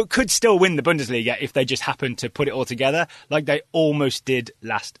 but could still win the Bundesliga if they just happen to put it all together like they almost did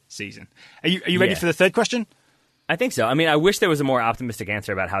last season. Are you ready for the third question? I think so. I mean, I wish there was a more optimistic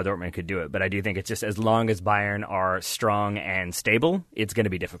answer about how Dortmund could do it, but I do think it's just as long as Bayern are strong and stable, it's going to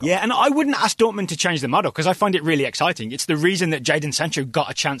be difficult. Yeah, and I wouldn't ask Dortmund to change the model because I find it really exciting. It's the reason that Jadon Sancho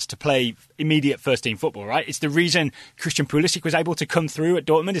got a chance to play immediate first-team football, right? It's the reason Christian Pulisic was able to come through at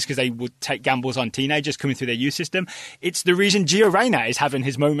Dortmund is because they would take gambles on teenagers coming through their youth system. It's the reason Gio Reyna is having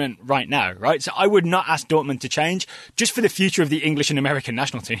his moment right now, right? So I would not ask Dortmund to change just for the future of the English and American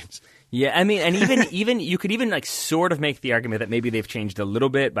national teams. Yeah, I mean, and even you could even like sort of make the argument that maybe they've changed a little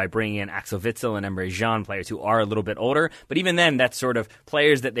bit by bringing in Axel Witsel and Emre Can, players who are a little bit older. But even then, that's sort of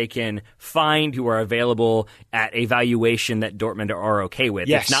players that they can find who are available at a valuation that Dortmund are okay with.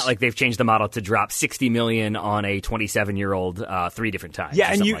 Yes. It's not like they've changed the model to drop $60 million on a 27-year-old 3 different times.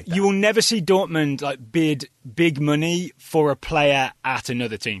 Yeah, and like you will never see Dortmund like bid big money for a player at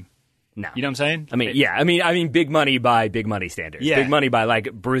another team. No. You know what I'm saying? I mean big money by big money standards. Yeah. Big money by like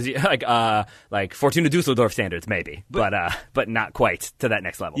like Fortuna Dusseldorf standards maybe, but not quite to that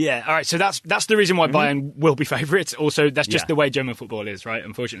next level. Yeah, all right. So that's the reason why Bayern will be favourites. Also, that's just the way German football is, right?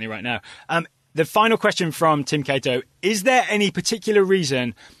 Unfortunately, right now. The final question from Tim Cato: is there any particular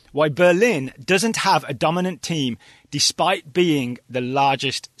reason why Berlin doesn't have a dominant team despite being the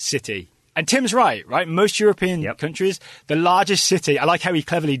largest city? And Tim's right? Most European countries, the largest city, I like how he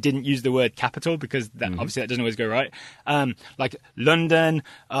cleverly didn't use the word capital because obviously that doesn't always go right. Like London,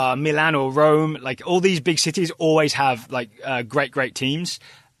 Milan or Rome, like all these big cities always have like great teams.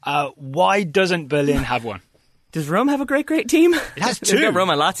 Why doesn't Berlin have one? Does Rome have a great team? It has two.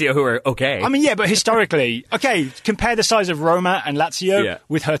 Rome and Lazio who are okay. I mean, yeah, but historically, compare the size of Roma and Lazio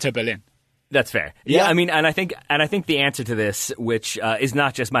with Hertha Berlin. That's fair. Yeah, I mean, and I think the answer to this, which is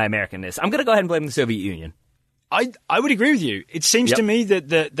not just my Americanness, I'm going to go ahead and blame the Soviet Union. I would agree with you. It seems to me that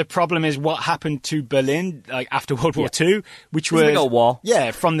the problem is what happened to Berlin like after World War II, which was a big old wall.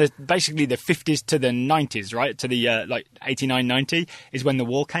 Yeah, from basically the 50s to the 90s, right? To the like 89, 90 is when the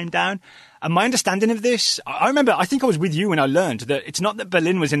wall came down. And my understanding of this, I remember, I think I was with you when I learned that it's not that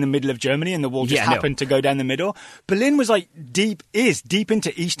Berlin was in the middle of Germany and the wall just happened to go down the middle. Berlin was like deep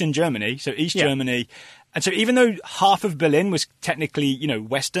into Eastern Germany, so East Germany. And so even though half of Berlin was technically,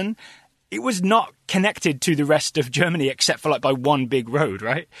 Western, it was not connected to the rest of Germany except for like by one big road,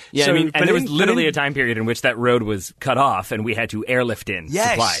 right? Yeah, so, I mean, and there was literally a time period in which that road was cut off and we had to airlift in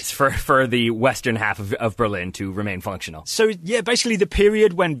supplies for the western half of Berlin to remain functional. So, yeah, basically the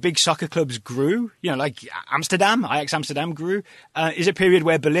period when big soccer clubs grew, like Amsterdam, Ajax Amsterdam grew, is a period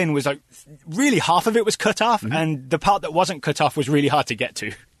where Berlin was like really half of it was cut off and the part that wasn't cut off was really hard to get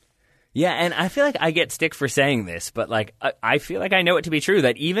to. Yeah, and I feel like I get stick for saying this, but like I feel like I know it to be true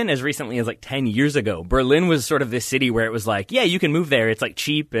that even as recently as like 10 years ago, Berlin was sort of this city where it was like, yeah, you can move there. It's like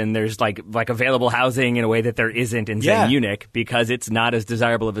cheap and there's like available housing in a way that there isn't in say Munich because it's not as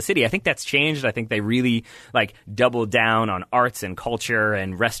desirable of a city. I think that's changed. I think they really like doubled down on arts and culture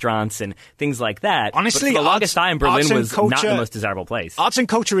and restaurants and things like that. Honestly, but for the longest time, Berlin was not the most desirable place. Arts and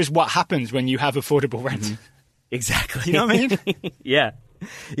culture is what happens when you have affordable rent. Exactly. You know what I mean? Yeah.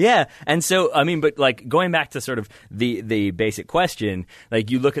 Yeah, and so, I mean, but like going back to sort of the basic question,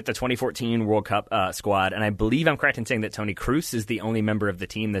 like you look at the 2014 World Cup squad, and I believe I'm correct in saying that Toni Kroos is the only member of the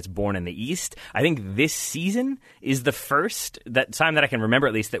team that's born in the East. I think this season is the first time that I can remember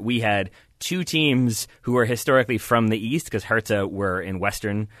at least that we had two teams who are historically from the East, because Hertha were in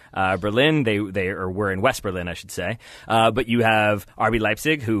Western Berlin, they were in West Berlin, I should say. But you have RB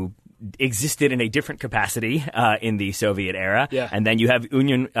Leipzig, who existed in a different capacity in the Soviet era, and then you have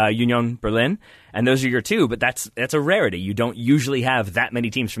Union Berlin, and those are your two. But that's a rarity. You don't usually have that many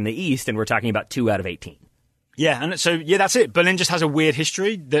teams from the East, and we're talking about 2 out of 18. Yeah, and so that's it. Berlin just has a weird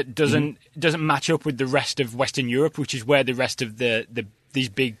history that doesn't match up with the rest of Western Europe, which is where the rest of these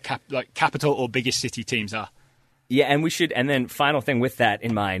big capital or biggest city teams are. Yeah, and then final thing with that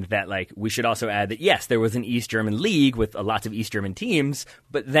in mind, that like we should also add that yes, there was an East German league with lots of East German teams,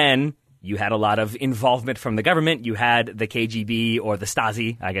 but then you had a lot of involvement from the government. You had the KGB or the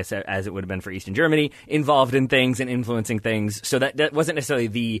Stasi, I guess, as it would have been for Eastern Germany, involved in things and influencing things. So that wasn't necessarily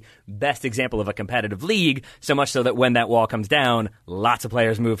the best example of a competitive league, so much so that when that wall comes down, lots of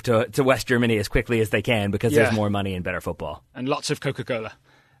players move to West Germany as quickly as they can because there's more money and better football. And lots of Coca-Cola.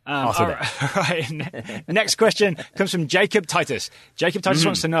 Also all right. Next question comes from Jacob Titus. Jacob Titus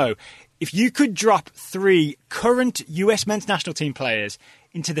wants to know, if you could drop 3 current US men's national team players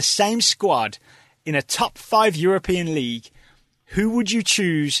into the same squad in a top 5 European league, who would you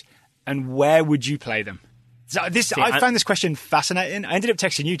choose and where would you play them? So I found this question fascinating. I ended up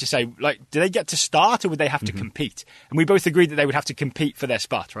texting you to say, like, do they get to start or would they have to compete? And we both agreed that they would have to compete for their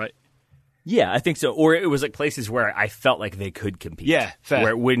spot, right? Yeah, I think so. Or it was like places where I felt like they could compete. Yeah, fair.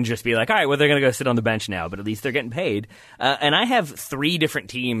 Where it wouldn't just be like, all right, well, they're going to go sit on the bench now, but at least they're getting paid. And I have 3 different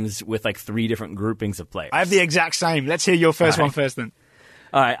teams with like 3 different groupings of players. I have the exact same. Let's hear your first one first then.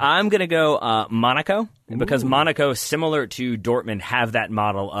 All right, I'm going to go Monaco, because Monaco, similar to Dortmund, have that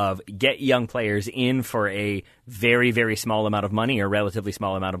model of get young players in for a very, very small amount of money or relatively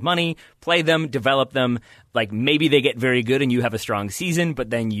small amount of money, play them, develop them. Like maybe they get very good and you have a strong season, but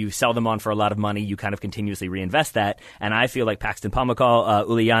then you sell them on for a lot of money. You kind of continuously reinvest that. And I feel like Paxton Pomykal,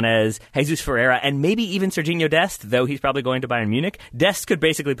 Uli Yanez, Jesus Ferreira, and maybe even Serginho Dest, though he's probably going to Bayern Munich. Dest could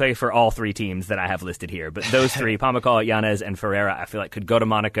basically play for all 3 teams that I have listed here. But those 3, Pomykal, Yanez, and Ferreira, I feel like could go to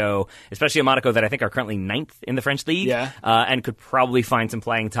Monaco, especially a Monaco that I think are currently 9th in the French league, and could probably find some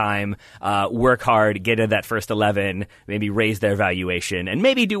playing time, work hard, get into that first 11, maybe raise their valuation, and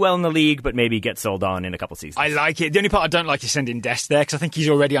maybe do well in the league, but maybe get sold on in a couple seasons. I like it. The only part I don't like is sending Dest there, because I think he's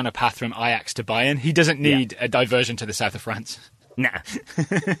already on a path from Ajax to Bayern. He doesn't need a diversion to the south of France. Nah.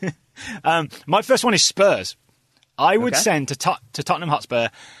 My first one is Spurs. I would send to Tottenham Hotspur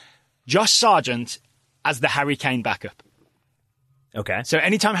Josh Sargent as the Harry Kane backup. Okay. So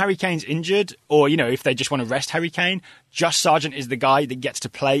anytime Harry Kane's injured, or, you know, if they just want to rest Harry Kane, Josh Sargent is the guy that gets to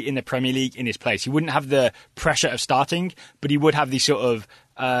play in the Premier League in his place. He wouldn't have the pressure of starting, but he would have the sort of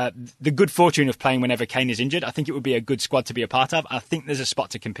the good fortune of playing whenever Kane is injured. I think it would be a good squad to be a part of. I think there's a spot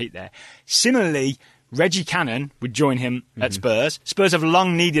to compete there. Similarly, Reggie Cannon would join him at Spurs. Spurs have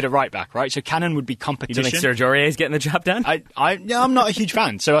long needed a right back, right? So Cannon would be competition. You don't think Serge Aurier is getting the job done? I'm not a huge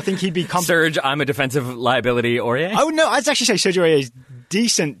fan, so I think he'd be Serge, I'm a defensive liability Aurier? Oh, no, I'd actually say Serge Aurier is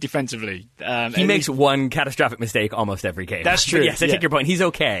decent defensively. He makes one catastrophic mistake almost every game. That's true. But yes, I take your point. He's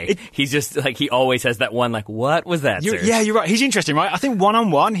okay. He's just like, he always has that one, like, what was that, Serge? Yeah, you're right. He's interesting, right? I think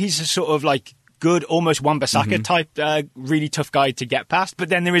one-on-one, he's a sort of like good, almost Wan-Bissaka type, really tough guy to get past. But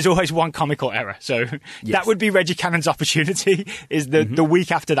then there is always one comical error. So that would be Reggie Cannon's opportunity, is the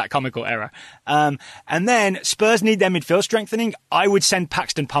week after that comical error. And then Spurs need their midfield strengthening. I would send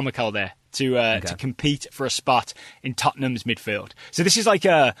Paxton Pomykal there to compete for a spot in Tottenham's midfield. So this is like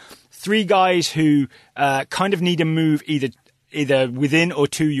 3 guys who kind of need a move either within or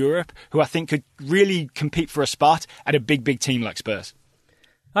to Europe, who I think could really compete for a spot at a big team like Spurs.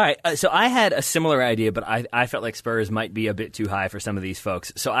 All right, so I had a similar idea, but I felt like Spurs might be a bit too high for some of these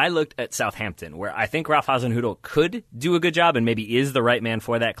folks. So I looked at Southampton, where I think Ralph Hasenhüttl could do a good job and maybe is the right man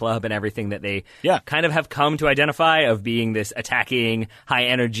for that club and everything that they kind of have come to identify of being this attacking,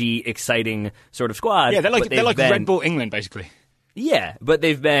 high-energy, exciting sort of squad. Yeah, they're like Red Bull England, basically. Yeah, but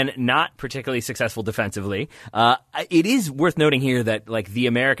they've been not particularly successful defensively. It is worth noting here that like the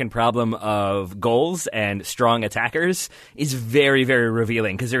American problem of goals and strong attackers is very, very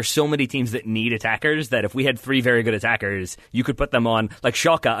revealing, because there's so many teams that need attackers that if we had 3 very good attackers, you could put them on. Like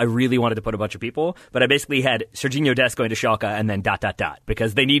Schalke, I really wanted to put a bunch of people, but I basically had Serginho Dest going to Schalke and then ...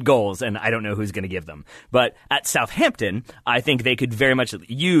 because they need goals and I don't know who's going to give them. But at Southampton, I think they could very much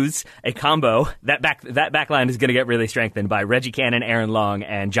use a combo. That back line is going to get really strengthened by Reggie Cannon, Aaron Long,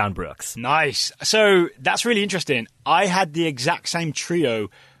 and John Brooks. Nice. So that's really interesting. I had the exact same trio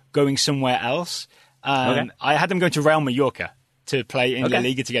going somewhere else. I had them going to Real Mallorca to play in La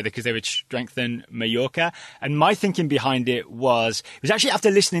Liga together because they would strengthen Mallorca. And my thinking behind it was actually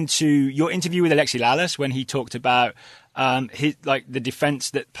after listening to your interview with Alexi Lalas when he talked about his the defense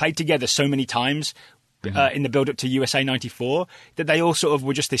that played together so many times in the build-up to USA 94, that they all sort of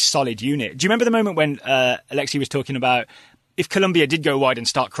were just this solid unit. Do you remember the moment when Alexi was talking about if Colombia did go wide and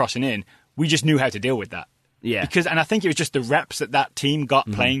start crossing in, we just knew how to deal with that? Yeah. And I think it was just the reps that team got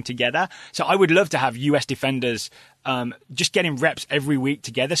playing together. So I would love to have US defenders just getting reps every week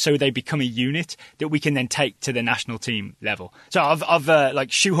together so they become a unit that we can then take to the national team level. So I've like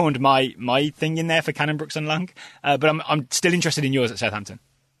shoehorned my thing in there for Cannon-Brooks and Long, but I'm still interested in yours at Southampton.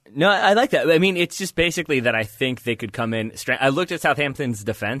 No, I like that. I mean, it's just basically that I think they could come in. I looked at Southampton's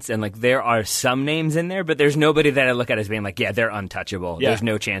defense, and like there are some names in there, but there's nobody that I look at as being like, yeah, they're untouchable. Yeah. There's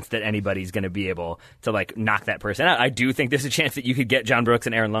no chance that anybody's going to be able to like knock that person out. I do think there's a chance that you could get John Brooks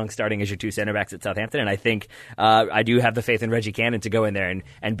and Aaron Long starting as your two center backs at Southampton, and I think I do have the faith in Reggie Cannon to go in there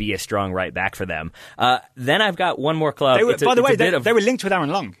and be a strong right back for them. Then I've got one more club. By the way, they were linked with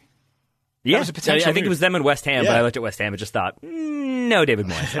Aaron Long. Yeah, I think it was them and West Ham, but I looked at West Ham and just thought, no, David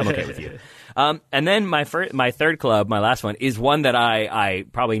Moyes, I'm okay with you. And then my third club, my last one, is one that I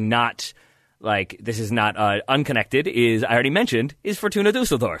probably not, like, this is not unconnected, is, I already mentioned, is Fortuna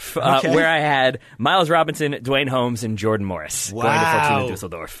Dusseldorf, where I had Miles Robinson, Dwayne Holmes, and Jordan Morris going to Fortuna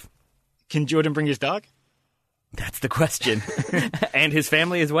Dusseldorf. Can Jordan bring his dog? That's the question. And his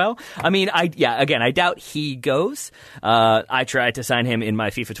family as well. I mean, I doubt he goes. I tried to sign him in my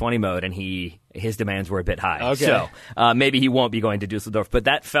FIFA 20 mode, and his demands were a bit high. Okay. So maybe he won't be going to Dusseldorf. But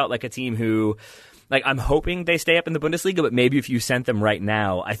that felt like a team who, like, I'm hoping they stay up in the Bundesliga, but maybe if you sent them right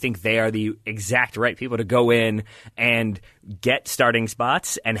now, I think they are the exact right people to go in and get starting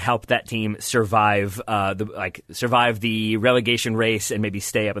spots and help that team survive the relegation race and maybe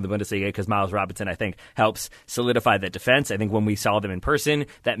stay up in the Bundesliga, because Miles Robinson, I think, helps solidify that defense. I think when we saw them in person,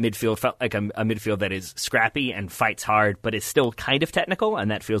 that midfield felt like a midfield that is scrappy and fights hard, but is still kind of technical,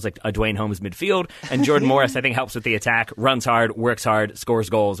 and that feels like a Dwayne Holmes midfield. And Jordan Morris, I think, helps with the attack, runs hard, works hard, scores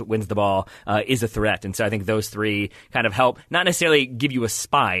goals, wins the ball, is a threat. And so I think those three kind of help not necessarily give you a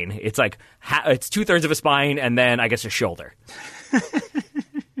spine. It's like it's 2/3 of a spine and then I guess a shoulder.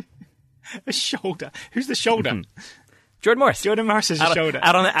 A shoulder? Who's the shoulder? Mm-hmm. Jordan Morris. Jordan Morris is a shoulder.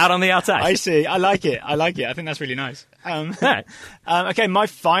 Out on the outside. I see. I like it. I think that's really nice. Right. Okay, my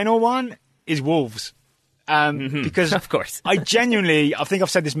final one is Wolves. Because of course. I think I've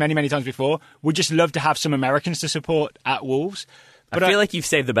said this many, many times before, would just love to have some Americans to support at Wolves. But I feel like you've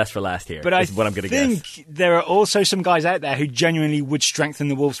saved the best for last here. But is what I'm going to guess. I think there are also some guys out there who genuinely would strengthen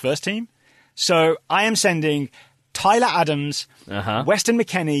the Wolves first team. So I am sending Tyler Adams, Weston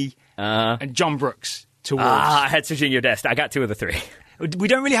McKennie, and John Brooks to Wolves. I had Serginho Dest. I got two of the three. We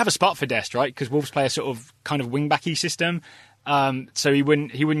don't really have a spot for Dest, right? Because Wolves play a sort of kind of wing-backy system. So he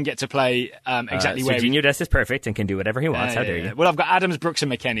wouldn't get to play exactly where. Serginho Dest is perfect and can do whatever he wants. How dare you? Well, I've got Adams, Brooks,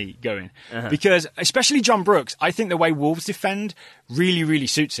 and McKennie going because, especially John Brooks, I think the way Wolves defend really, really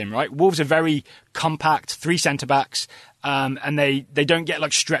suits him. Right? Wolves are very compact, three centre backs. And they don't get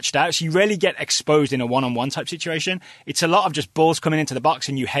like stretched out, so you rarely get exposed in a one-on-one type situation. It's a lot of just balls coming into the box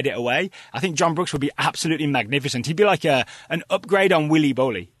and you head it away. I think John Brooks would be absolutely magnificent. He'd be like an upgrade on Willy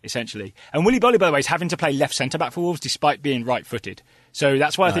Boley, essentially. And Willy Boley, by the way, is having to play left centre-back for Wolves despite being right-footed. So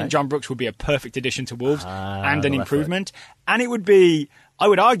that's why I think John Brooks would be a perfect addition to Wolves and an improvement. And it would be, I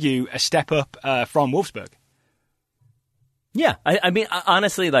would argue, a step up from Wolfsburg. Yeah, I mean,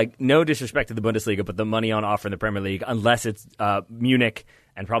 honestly, like, no disrespect to the Bundesliga, but the money on offer in the Premier League, unless it's Munich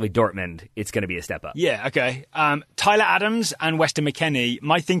and probably Dortmund, it's going to be a step up. Yeah, okay. Tyler Adams and Weston McKennie,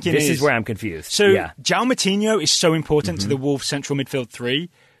 my thinking This is where I'm confused. So, João Moutinho is so important to the Wolves central midfield three,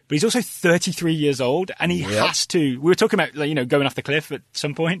 but he's also 33 years old, and he has to. We were talking about, like, going off the cliff at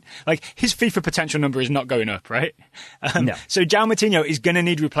some point. Like, his FIFA potential number is not going up, right? No. So João Moutinho is going to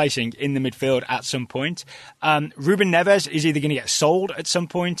need replacing in the midfield at some point. Ruben Neves is either going to get sold at some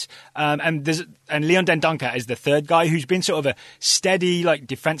point, and Leon Dendoncker is the third guy who's been sort of a steady, like,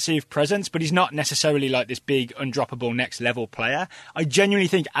 defensive presence, but he's not necessarily like this big, undroppable next level player. I genuinely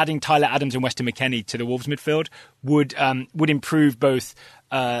think adding Tyler Adams and Weston McKennie to the Wolves midfield would improve both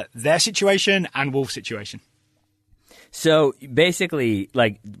their situation and Wolves' situation. So basically,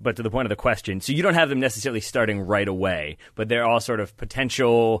 but to the point of the question, so you don't have them necessarily starting right away, but they're all sort of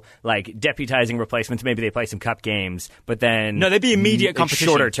potential, like, deputizing replacements. Maybe they play some cup games, but then... No, they'd be immediate competition.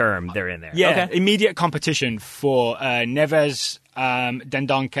 Shorter term, they're in there. Yeah, okay. Immediate competition for Neves,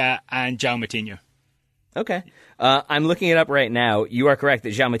 Dendoncker, and João Moutinho. Okay. I'm looking it up right now. You are correct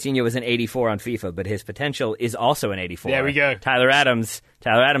that João Moutinho is an 84 on FIFA, but his potential is also an 84. There we go. Tyler Adams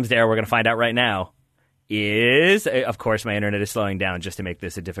there, we're going to find out right now, is... Of course, my internet is slowing down just to make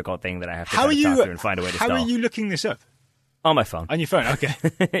this a difficult thing that I have to talk through and find a way to stall. How are you looking this up? On my phone. On your phone, okay. Yes,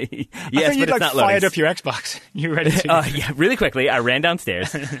 I thought you'd but it's not loading. Fired up your Xbox. You ready to? Yeah, really quickly, I ran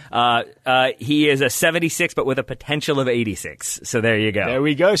downstairs. He is a 76, but with a potential of 86. So there you go. There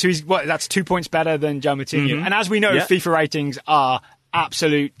we go. So that's 2 points better than João Moutinho. And as we know, FIFA ratings are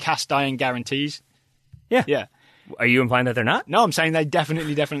absolute cast iron guarantees. Yeah. Yeah. Are you implying that they're not? No, I'm saying they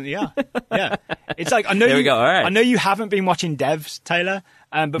definitely are. Yeah. It's like, I know There we go. All right. I know you haven't been watching devs, Taylor,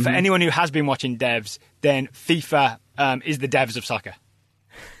 but for anyone who has been watching devs, then FIFA is the devs of soccer.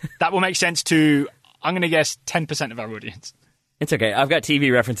 That will make sense to, I'm going to guess, 10% of our audience. It's okay. I've got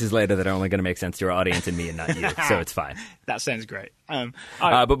TV references later that are only going to make sense to our audience and me and not you, so it's fine. That sounds great.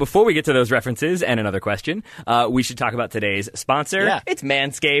 But before we get to those references and another question, we should talk about today's sponsor. Yeah. It's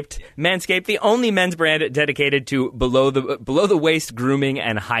Manscaped. Manscaped, the only men's brand dedicated to below the waist grooming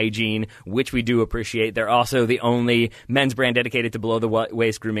and hygiene, which we do appreciate. They're also the only men's brand dedicated to below the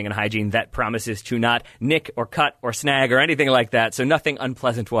waist grooming and hygiene that promises to not nick or cut or snag or anything like that. So nothing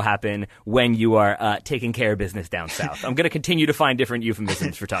unpleasant will happen when you are taking care of business down south. I'm going to continue to find different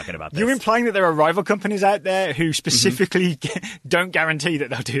euphemisms for talking about this. You're implying that there are rival companies out there who specifically don't guarantee that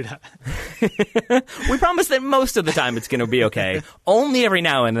they'll do that. We promise that most of the time it's going to be okay. Only every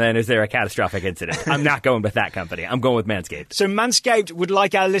now and then is there a catastrophic incident. I'm not going with that company. I'm going with Manscaped. So Manscaped would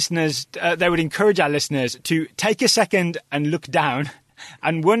like our listeners, they would encourage our listeners to take a second and look down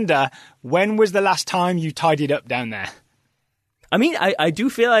and wonder, when was the last time you tidied up down there? I mean, I do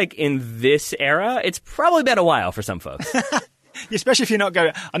feel like in this era, it's probably been a while for some folks. Especially if you're not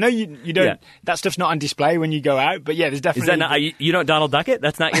going. I know you don't. Yeah. That stuff's not on display when you go out, but yeah, there's definitely. Is that not, you don't Donald Duck it?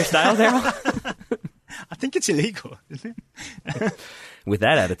 That's not your style, Daryl? I think it's illegal, isn't it? With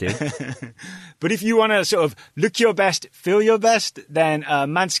that attitude. But if you want to sort of look your best, feel your best, then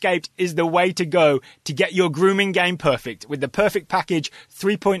Manscaped is the way to go to get your grooming game perfect with the Perfect Package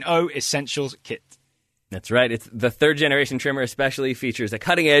 3.0 Essentials Kit. That's right. It's the third generation trimmer especially features a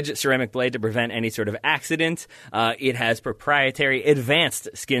cutting edge ceramic blade to prevent any sort of accident. It has proprietary advanced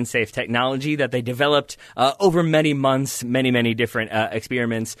skin safe technology that they developed over many months, many different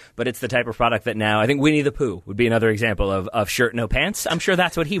experiments. But it's the type of product that now, I think Winnie the Pooh would be another example of shirt, no pants. I'm sure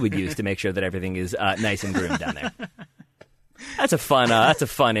that's what he would use to make sure that everything is nice and groomed down there. That's a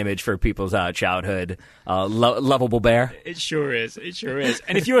fun image for people's childhood. Lovable bear. It sure is. It sure is.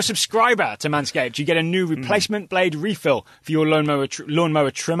 And if you're a subscriber to Manscaped, you get a new replacement blade refill for your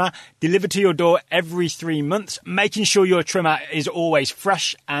lawnmower trimmer delivered to your door every 3 months, making sure your trimmer is always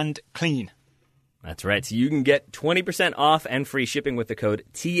fresh and clean. That's right. So you can get 20% off and free shipping with the code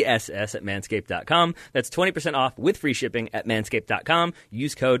TSS at manscaped.com. That's 20% off with free shipping at manscaped.com.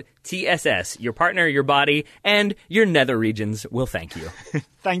 Use code TSS. Your partner, your body, and your nether regions will thank you.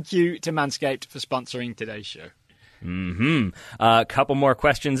 Thank you to Manscaped for sponsoring today's show. A couple more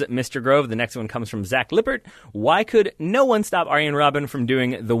questions, Mr. Grove. The next one comes from Zach Lippert. Why could no one stop Arjen Robben from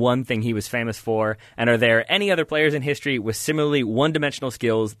doing the one thing he was famous for? And are there any other players in history with similarly one-dimensional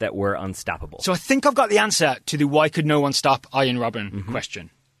skills that were unstoppable? So I think I've got the answer to the why could no one stop Arjen Robben question.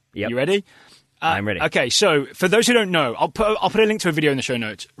 Yep. You ready? I'm ready. Okay, so for those who don't know, I'll put a link to a video in the show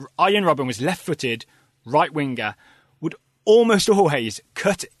notes. Arjen Robben was left-footed, right winger, would almost always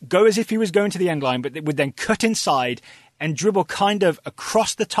go as if he was going to the end line, but would then cut inside and dribble kind of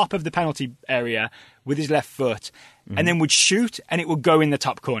across the top of the penalty area with his left foot, and then would shoot, and it would go in the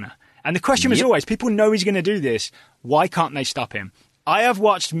top corner. And the question was always, people know he's going to do this. Why can't they stop him? I have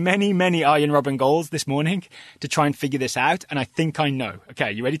watched many Arjen Robben goals this morning to try and figure this out, and I think I know.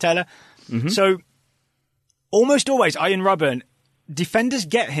 Okay, you ready, Taylor? So almost always, Arjen Robben, defenders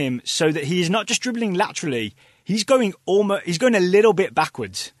get him so that he is not just dribbling laterally. He's going a little bit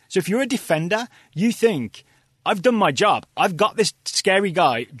backwards. So if you're a defender, you think, I've done my job. I've got this scary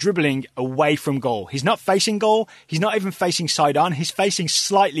guy dribbling away from goal. He's not facing goal. He's not even facing side on. He's facing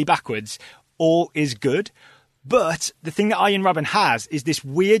slightly backwards. All is good. But the thing that Arjen Robben has is this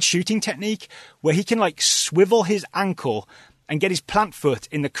weird shooting technique where he can like swivel his ankle and get his plant foot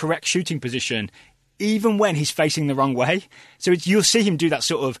in the correct shooting position even when he's facing the wrong way. So you'll see him do that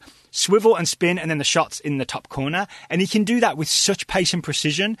sort of swivel and spin and then the shot's in the top corner. And he can do that with such pace and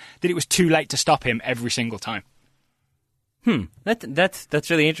precision that it was too late to stop him every single time. That's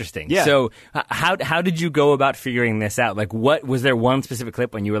really interesting. Yeah. So how did you go about figuring this out? Like, what was there one specific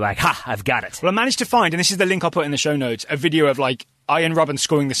clip when you were like, I've got it? Well, I managed to find, and this is the link I'll put in the show notes, a video of like Arjen Robben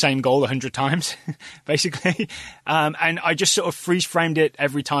scoring the same goal 100 times, basically. And I just sort of freeze framed it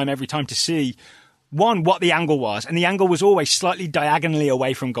every time to see, one, what the angle was. And the angle was always slightly diagonally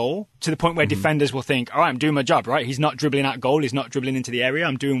away from goal to the point where defenders will think, all right, I'm doing my job, right? He's not dribbling at goal. He's not dribbling into the area.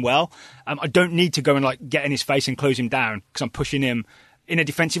 I'm doing well. I don't need to go and like get in his face and close him down because I'm pushing him in a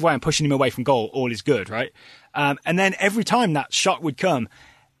defensive way. I'm pushing him away from goal. All is good, right? And then every time that shot would come,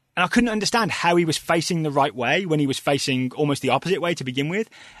 and I couldn't understand how he was facing the right way when he was facing almost the opposite way to begin with.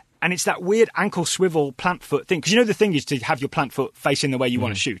 And it's that weird ankle swivel plant foot thing. Because the thing is to have your plant foot facing the way you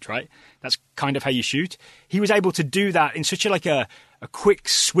want to shoot, right? That's kind of how you shoot. He was able to do that in such a quick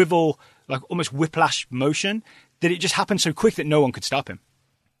swivel, like almost whiplash motion that it just happened so quick that no one could stop him.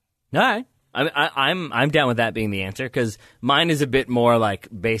 All right. I'm down with that being the answer, because mine is a bit more like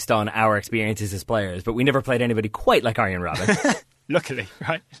based on our experiences as players, but we never played anybody quite like Arjen Robben. Luckily,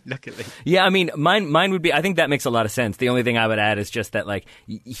 right? Luckily. Yeah, I mean, mine would be, I think that makes a lot of sense. The only thing I would add is just that, like,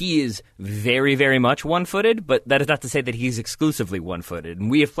 he is very, very much one-footed, but that is not to say that he's exclusively one-footed. And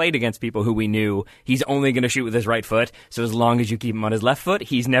we have played against people who we knew he's only going to shoot with his right foot, so as long as you keep him on his left foot,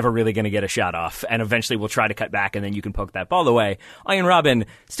 he's never really going to get a shot off. And eventually we'll try to cut back, and then you can poke that ball away. Arjen Robben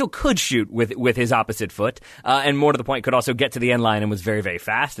still could shoot with his opposite foot, and more to the point, could also get to the end line and was very, very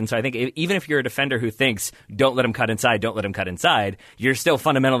fast. And so I think even if you're a defender who thinks, don't let him cut inside, you're still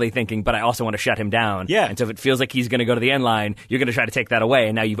fundamentally thinking, but I also want to shut him down. Yeah. And so if it feels like he's going to go to the end line, you're going to try to take that away,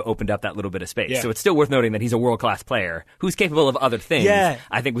 and now you've opened up that little bit of space. Yeah. So it's still worth noting that he's a world-class player who's capable of other things. Yeah.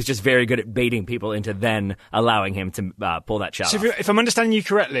 I think was just very good at baiting people into then allowing him to pull that shot So off. if I'm understanding you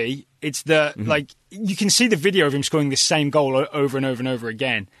correctly, it's the, like, you can see the video of him scoring the same goal over and over and over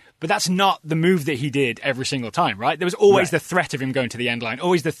again. But that's not the move that he did every single time, right? There was always the threat of him going to the end line,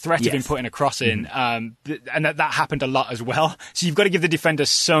 always the threat of him putting a cross in, and that happened a lot as well. So you've got to give the defender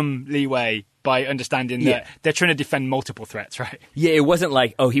some leeway by understanding that they're trying to defend multiple threats, right? Yeah, it wasn't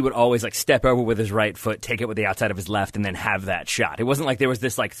like, oh, he would always like step over with his right foot, take it with the outside of his left, and then have that shot. It wasn't like there was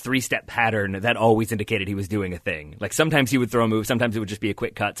this like 3-step pattern that always indicated he was doing a thing. Like sometimes he would throw a move, sometimes it would just be a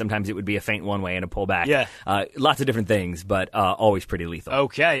quick cut, sometimes it would be a feint one way and a pull back. Yeah. Lots of different things, but always pretty lethal.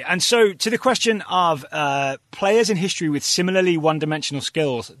 Okay, and so to the question of players in history with similarly one-dimensional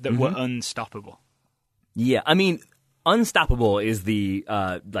skills that were unstoppable. Yeah, I mean, unstoppable is the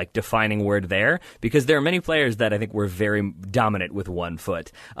like defining word there, because there are many players that I think were very dominant with one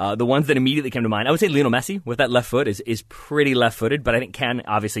foot. The ones that immediately came to mind, I would say Lionel Messi with that left foot is pretty left-footed, but I think can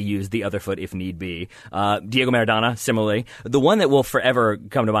obviously use the other foot if need be. Diego Maradona, similarly. The one that will forever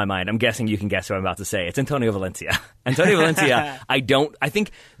come to my mind, I'm guessing you can guess who I'm about to say. It's Antonio Valencia. Antonio Valencia, I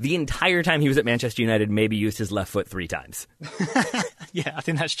think the entire time he was at Manchester United maybe used his left foot 3 times. Yeah, I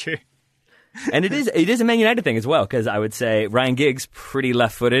think that's true. And it is a Man United thing as well, because I would say Ryan Giggs pretty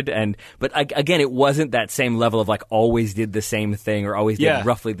left-footed, but again, it wasn't that same level of like always did the same thing or always did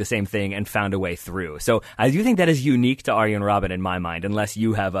roughly the same thing and found a way through. So I do think that is unique to Arjen Robben in my mind, unless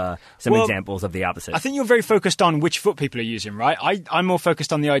you have some examples of the opposite. I think you're very focused on which foot people are using, right? I'm more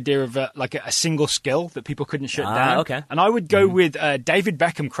focused on the idea of like a single skill that people couldn't shut down. Okay. And I would go with David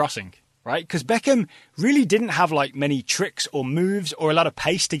Beckham crossing. Right? Because Beckham really didn't have like many tricks or moves or a lot of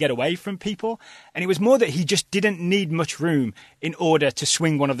pace to get away from people. And it was more that he just didn't need much room in order to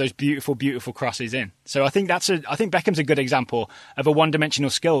swing one of those beautiful, beautiful crosses in. So I think Beckham's a good example of a one-dimensional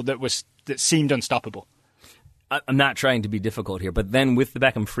skill that seemed unstoppable. I'm not trying to be difficult here, but then with the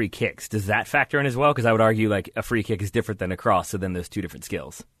Beckham free kicks, does that factor in as well? Because I would argue like a free kick is different than a cross, so then there's 2 different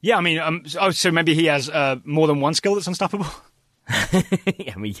skills. Yeah, I mean, so maybe he has more than one skill that's unstoppable?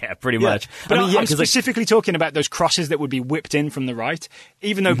 Yeah, pretty much. But I'm because specifically talking about those crosses that would be whipped in from the right,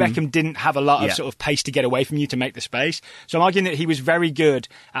 even though Beckham didn't have a lot of sort of pace to get away from you to make the space. So I'm arguing that he was very good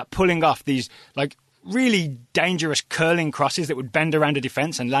at pulling off these like really dangerous curling crosses that would bend around a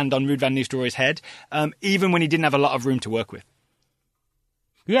defence and land on Ruud van Nistelrooy's head, even when he didn't have a lot of room to work with.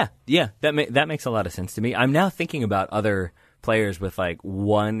 Yeah, that makes a lot of sense to me. I'm now thinking about other players with like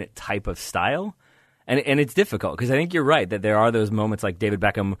one type of style. And it's difficult because I think you're right that there are those moments like David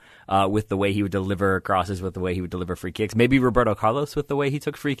Beckham with the way he would deliver crosses, with the way he would deliver free kicks. Maybe Roberto Carlos with the way he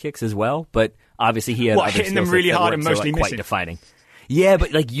took free kicks as well. But obviously he had other hitting them skills really that hard and weren't mostly quite missing. defining. Yeah,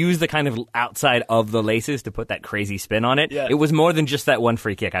 but like use the kind of outside of the laces to put that crazy spin on it. Yeah. It was more than just that one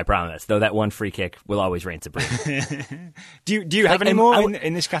free kick, I promise. Though that one free kick will always reign supreme. Do you have any more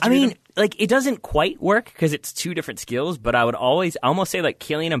in this category? I mean, like it doesn't quite work because it's 2 different skills. But I would almost say like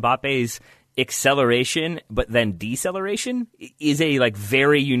Kylian Mbappe's acceleration but then deceleration is a like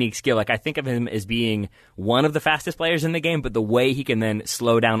very unique skill. Like I think of him as being one of the fastest players in the game, but the way he can then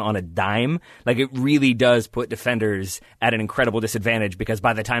slow down on a dime, like it really does put defenders at an incredible disadvantage, because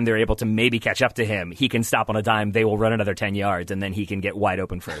by the time they're able to maybe catch up to him, he can stop on a dime, they will run another 10 yards and then he can get wide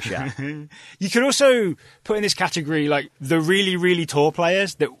open for a shot. You could also put in this category like the really, really tall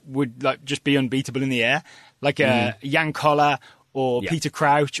players that would like just be unbeatable in the air, like Jan Koller or Peter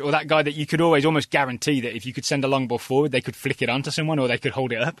Crouch, or that guy that you could always almost guarantee that if you could send a long ball forward, they could flick it onto someone or they could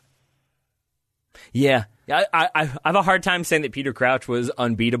hold it up. Yeah. I have a hard time saying that Peter Crouch was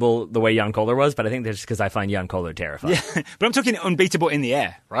unbeatable the way Jan Koller was, but I think that's just because I find Jan Koller terrifying. Yeah. But I'm talking unbeatable in the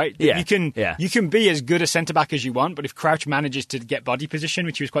air, right? Yeah. You can be as good a centre-back as you want, but if Crouch manages to get body position,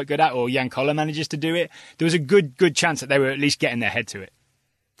 which he was quite good at, or Jan Koller manages to do it, there was a good chance that they were at least getting their head to it.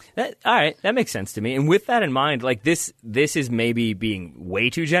 All right, that makes sense to me. And with that in mind, like this is maybe being way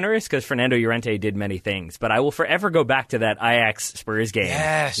too generous because Fernando Llorente did many things. But I will forever go back to that Ajax Spurs game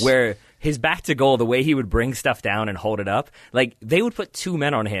where his back to goal, the way he would bring stuff down and hold it up, like they would put two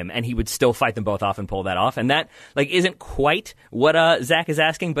men on him and he would still fight them both off and pull that off. And that like isn't quite what Zach is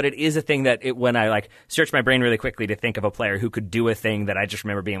asking, but it is a thing that when I like search my brain really quickly to think of a player who could do a thing that I just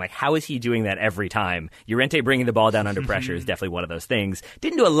remember being like, how is he doing that every time? Llorente bringing the ball down under pressure is definitely one of those things.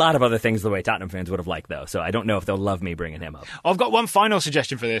 Didn't do a lot of other things the way Tottenham fans would have liked though, so I don't know if they'll love me bringing him up. I've got one final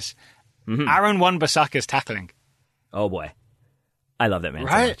suggestion for this. Aaron Wan-Bissaka's tackling. Oh boy. I love that man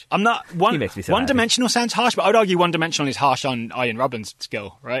so right? much. I'm not He makes me so one-dimensional sounds harsh, but I'd argue one-dimensional is harsh on Ian Robin's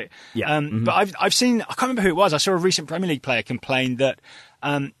skill, right? Yeah. But I've seen, I can't remember who it was. I saw a recent Premier League player complain that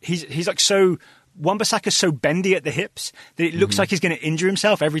he's like so. Wan-Bissaka's so bendy at the hips that it looks like he's going to injure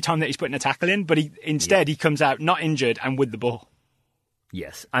himself every time that he's putting a tackle in, but instead he comes out not injured and with the ball.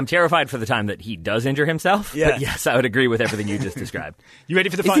 Yes. I'm terrified for the time that he does injure himself. Yeah. But yes, I would agree with everything you just described. You ready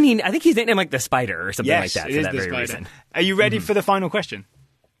for the Isn't final? he, I think he's nicknamed like the Spider or something like Yes, that it for is that the very Spider. reason. Are you ready for the final question?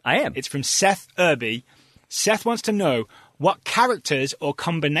 I am. It's from Seth Irby. Seth wants to know what characters or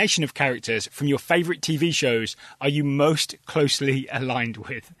combination of characters from your favourite TV shows are you most closely aligned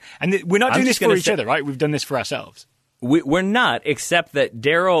with? And we're not doing this for each other, right? We've done this for ourselves. We're not, except that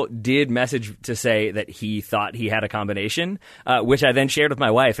Daryl did message to say that he thought he had a combination, which I then shared with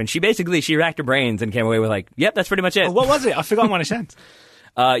my wife. And she racked her brains and came away with like, yep, that's pretty much it. Oh, what was it? I've forgotten what I sent.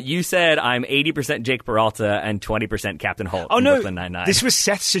 You said I'm 80% Jake Peralta and 20% Captain Holt. Oh, from no. Brooklyn Nine-Nine. This was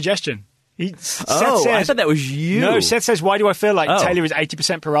Seth's suggestion. Seth I says, thought that was you. No, Seth says, why do I feel like Oh. Taylor is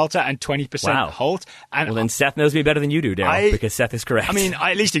 80% Peralta and 20% Wow. Holt? And Well, then Seth knows me better than you do, Daryl, because Seth is correct. I mean,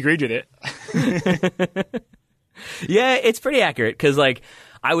 I at least agreed with it. Yeah, it's pretty accurate because, like,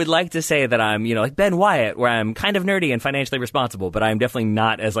 I would like to say that I'm, like Ben Wyatt, where I'm kind of nerdy and financially responsible, but I'm definitely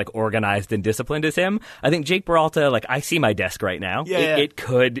not as, like, organized and disciplined as him. I think Jake Peralta, like, I see my desk right now. Yeah. It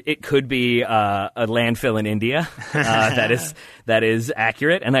could be a landfill in India. That is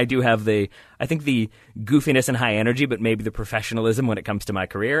accurate. And I do have the goofiness and high energy, but maybe the professionalism when it comes to my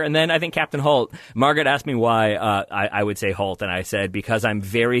career. And then I think Captain Holt, Margaret asked me why I would say Holt, and I said because I'm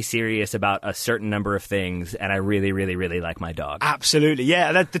very serious about a certain number of things, and I really, really, really like my dog. Absolutely,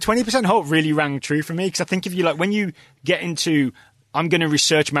 yeah. The 20% Holt really rang true for me because I think if you when you get into, I'm going to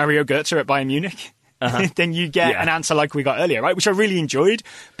research Mario Götze at Bayern Munich. Then you get an answer like we got earlier, right? Which I really enjoyed.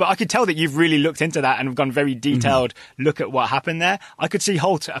 But I could tell that you've really looked into that and have gone very detailed look at what happened there. I could see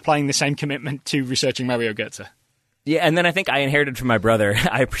Holt applying the same commitment to researching Mario Götze. Yeah, and then I think I inherited from my brother.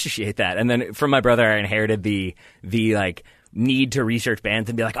 I appreciate that. And then from my brother, I inherited the like need to research bands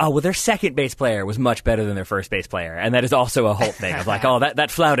and be like, oh, well, their second bass player was much better than their first bass player. And that is also a Holt thing of like, oh,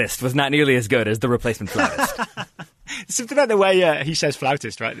 that flautist was not nearly as good as the replacement flautist. Something about the way he says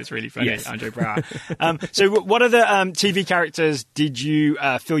flautist, right? That's really funny, Yes. Andre Brower. So what other TV characters did you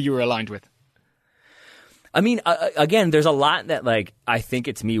feel you were aligned with? I mean, again, there's a lot that, like, I think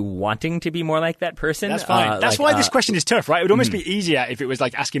it's me wanting to be more like that person. That's fine. That's why this question is tough, right? It would almost be easier if it was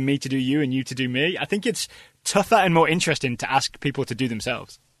like asking me to do you and you to do me. I think it's tougher and more interesting to ask people to do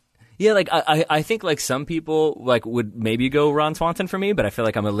themselves. Yeah, like I think like some people like would maybe go Ron Swanson for me, but I feel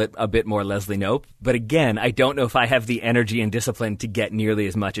like I'm a bit more Leslie Knope. But again, I don't know if I have the energy and discipline to get nearly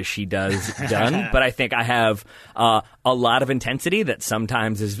as much as she does done. But I think I have a lot of intensity that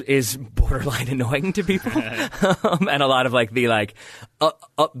sometimes is borderline annoying to people, and a lot of like the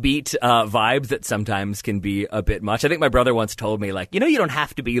upbeat vibes that sometimes can be a bit much. I think my brother once told me like, you don't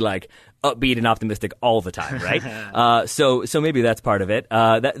have to be like upbeat and optimistic all the time, right? So maybe that's part of it.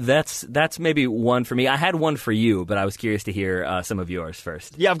 That's maybe one for me. I had one for you, but I was curious to hear some of yours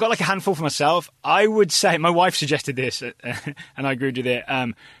first. Yeah, I've got like a handful for myself. I would say my wife suggested this, and I agreed with it.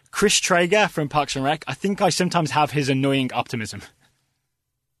 Chris Traeger from Parks and Rec. I think I sometimes have his annoying optimism.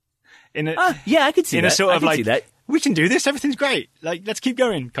 Yeah, I could see in that. a sort I of could like, see that. we can do this. Everything's great. Like, let's keep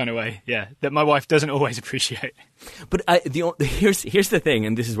going kind of way. Yeah, that my wife doesn't always appreciate. But here's the thing,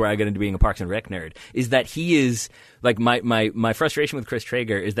 and this is where I get into being a Parks and Rec nerd, is that he is like my frustration with Chris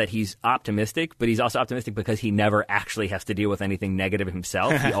Traeger is that he's optimistic, but he's also optimistic because he never actually has to deal with anything negative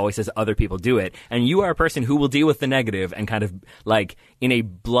himself. He always says other people do it, and you are a person who will deal with the negative and kind of like in a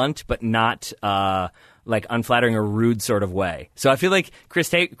blunt but not like unflattering or rude sort of way. So I feel like Chris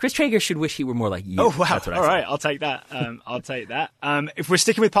Traeger should wish he were more like you. Oh, wow. That's what All I right, I'll take that. I'll take that. If we're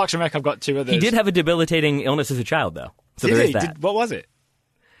sticking with Parks and Rec, I've got two others. He did have a debilitating illness as a child, though. So Did there he? is that. What was it?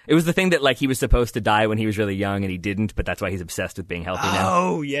 It was the thing that like he was supposed to die when he was really young and he didn't, but that's why he's obsessed with being healthy now.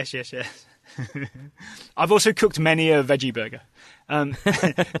 Oh, yes. I've also cooked many a veggie burger.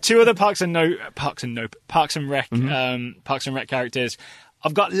 Two other Parks and Rec characters.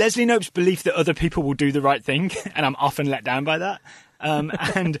 I've got Leslie Knope's belief that other people will do the right thing, and I'm often let down by that.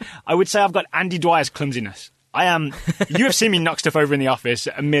 And I would say I've got Andy Dwyer's clumsiness. You have seen me knock stuff over in the office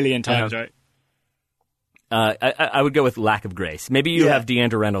a million times, right? I would go with lack of grace. Maybe you have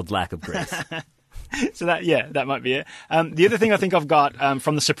Deandra Reynolds' lack of grace. So that might be it. The other thing I think I've got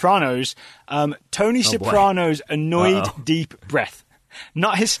from The Sopranos, Tony Soprano's annoyed deep breath.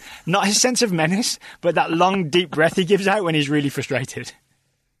 Not his sense of menace, but that long deep breath he gives out when he's really frustrated.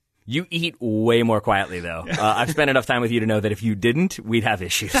 You eat way more quietly, though. I've spent enough time with you to know that if you didn't, we'd have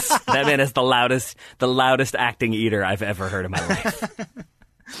issues. That man is the loudest acting eater I've ever heard in my life.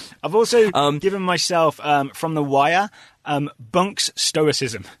 I've also given myself, from The Wire, Bunk's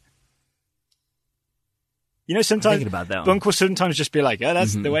stoicism. You know, sometimes about that Bunk will sometimes just be like, "Yeah,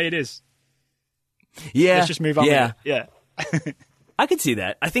 that's the way it is." Yeah, let's just move on. Yeah, yeah. I could see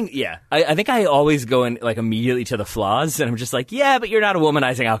that. I think, I think I always go in like immediately to the flaws, and I'm just like, yeah, but you're not a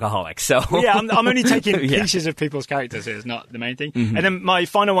womanizing alcoholic, so yeah, I'm only taking pieces of people's characters here. It's not the main thing. And then my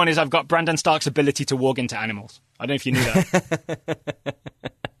final one is I've got Brandon Stark's ability to walk into animals. I don't know if you knew that.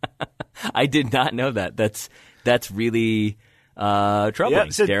 I did not know that. That's really troubling. Yeah,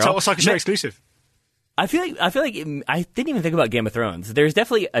 it's a Total Soccer Show exclusive. I feel like I didn't even think about Game of Thrones. There's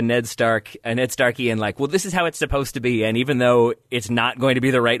definitely a Ned Starkian like, well, this is how it's supposed to be, and even though it's not going to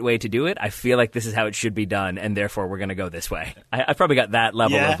be the right way to do it, I feel like this is how it should be done, and therefore we're going to go this way. I've probably got that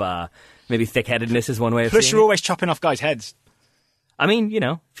level of maybe thick-headedness is one way of Plus, seeing you're it. always chopping off guys' heads. I mean, you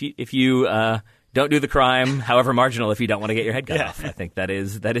know, if you don't do the crime, however marginal, if you don't want to get your head cut off. I think that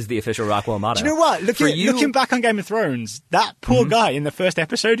is the official Rockwell motto. Do you know what? Looking back on Game of Thrones, that poor guy in the first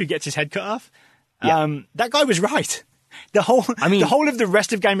episode who gets his head cut off, that guy was right. The whole of the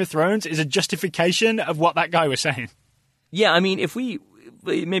rest of Game of Thrones is a justification of what that guy was saying. Yeah, I mean, if we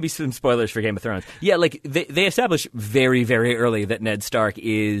maybe some spoilers for Game of Thrones. Yeah, like they establish very, very early that Ned Stark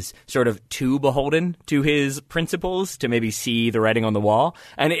is sort of too beholden to his principles to maybe see the writing on the wall.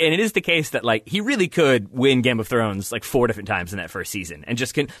 And it is the case that like he really could win Game of Thrones like 4 different times in that first season and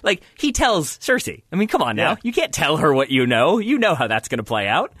just he tells Cersei. I mean, come on now. You can't tell her what you know. You know how that's going to play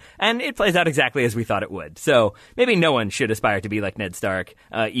out. And it plays out exactly as we thought it would. So maybe no one should aspire to be like Ned Stark,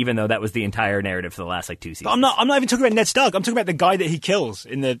 even though that was the entire narrative for the last 2 seasons. But I'm not even talking about Ned Stark. I'm talking about the guy that he kills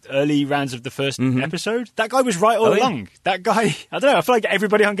in the early rounds of the first episode. That guy was right all along. That guy, I don't know, I feel like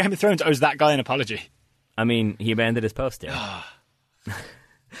everybody on Game of Thrones owes that guy an apology. I mean, he abandoned his post, yeah.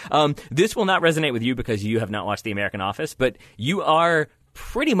 This will not resonate with you because you have not watched The American Office, but you are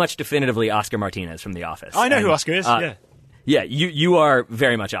pretty much definitively Oscar Martinez from The Office. I know who Oscar is, yeah. Yeah, you are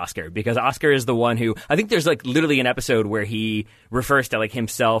very much Oscar, because Oscar is the one who, I think there's like literally an episode where he refers to like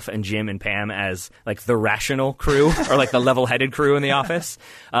himself and Jim and Pam as like the rational crew or like the level-headed crew in The Office.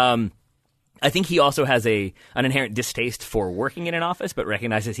 I think he also has an inherent distaste for working in an office, but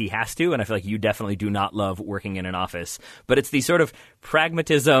recognizes he has to. And I feel like you definitely do not love working in an office. But it's the sort of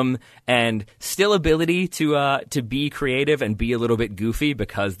pragmatism and still ability to be creative and be a little bit goofy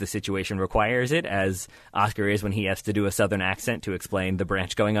because the situation requires it, as Oscar is when he has to do a Southern accent to explain the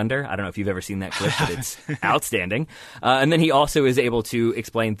branch going under. I don't know if you've ever seen that clip, but it's outstanding. And then he also is able to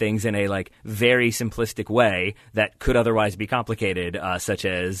explain things in a like very simplistic way that could otherwise be complicated, such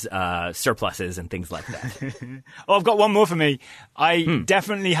as surplus and things like that. Oh, I've got one more for me. I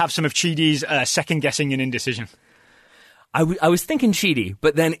definitely have some of Chidi's second guessing and indecision. I was thinking Chidi,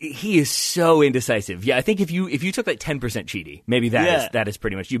 but then he is so indecisive. Yeah, I think if you took like 10% Chidi, maybe that is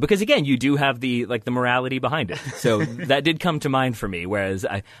pretty much you. Because again, you do have the morality behind it. So that did come to mind for me. Whereas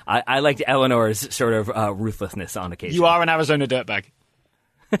I liked Eleanor's sort of ruthlessness on occasion. You are an Arizona dirtbag.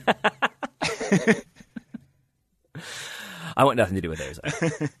 I want nothing to do with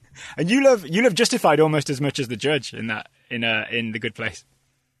Arizona. And you love Justified almost as much as the judge in The Good Place.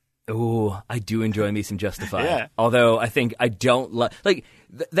 Ooh, I do enjoy me some Justified. Yeah. Although I think I don't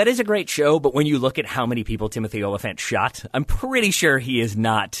that is a great show, but when you look at how many people Timothy Olyphant shot, I'm pretty sure he is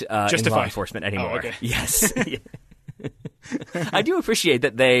not in law enforcement anymore. Oh, okay. Yes. I do appreciate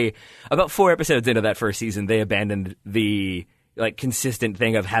that they, about 4 episodes into that first season, they abandoned the consistent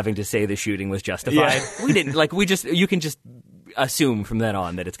thing of having to say the shooting was justified. Yeah. We didn't you can just assume from then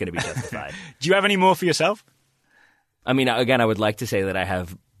on that it's going to be justified. Do you have any more for yourself? I mean, again, I would like to say that I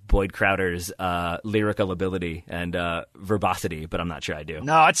have Boyd Crowder's lyrical ability and verbosity, but I'm not sure I do.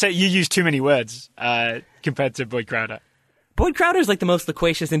 No, I'd say you use too many words compared to Boyd Crowder. Boyd Crowder's like the most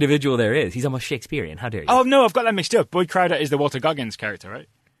loquacious individual there is. He's almost Shakespearean. How dare you? Oh, no, I've got that mixed up. Boyd Crowder is the Walter Goggins character, right?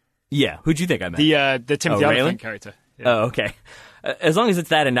 Yeah. Who'd you think I meant? The Timothy Olyphant character. Yeah. Oh, okay. As long as it's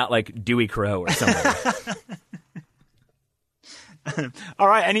that and not like Dewey Crow or something. All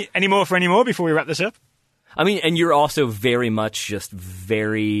right. Any more for any more before we wrap this up? I mean, and you're also very much just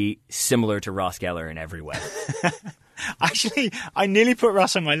very similar to Ross Geller in every way. Actually, I nearly put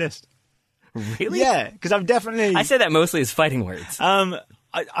Ross on my list. Really? Yeah, because I'm definitely... I say that mostly as fighting words.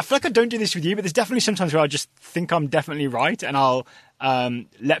 I feel like I don't do this with you, but there's definitely sometimes where I just think I'm definitely right, and I'll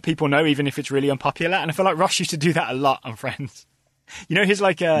let people know even if it's really unpopular. And I feel like Ross used to do that a lot on Friends. You know, his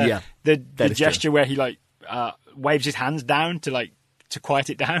the gesture true. where he waves his hands down to quiet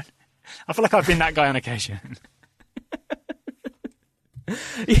it down. I feel like I've been that guy on occasion.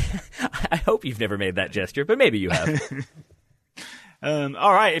 Yeah, I hope you've never made that gesture, but maybe you have.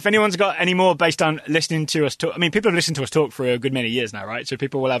 All right. If anyone's got any more based on listening to us talk, I mean, people have listened to us talk for a good many years now, right? So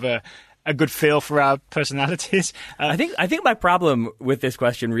people will have a good feel for our personalities. I think my problem with this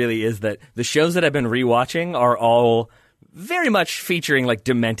question really is that the shows that I've been rewatching are all very much featuring like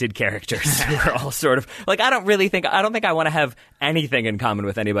demented characters who are all sort of like I don't think I want to have anything in common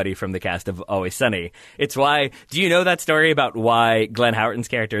with anybody from the cast of Always Sunny. It's why do you know that story about why Glenn Howerton's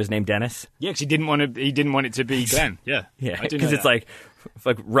character is named Dennis? Yeah, because he didn't want it to be Glenn. Yeah, because it's like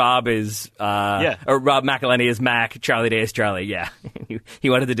Rob is or Rob McElhenney is Mac, Charlie Day is Charlie. Yeah, he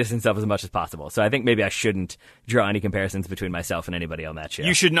wanted to distance himself as much as possible. So I think maybe I shouldn't draw any comparisons between myself and anybody on that show.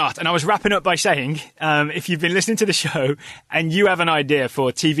 You should not. And I was wrapping up by saying, if you've been listening to the show and you have an idea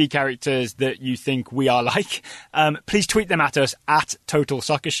for TV characters that you think we are like, please tweet them at us at Total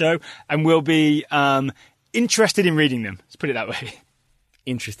Soccer Show, and we'll be interested in reading them. Let's put it that way.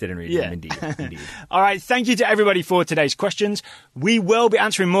 Interested in reading them, indeed. All right, thank you to everybody for today's questions. We will be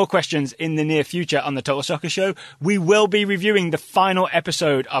answering more questions in the near future on the Total Soccer Show. We will be reviewing the final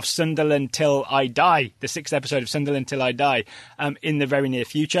episode of Sunderland Till I Die, the 6th episode of Sunderland Till I Die, in the very near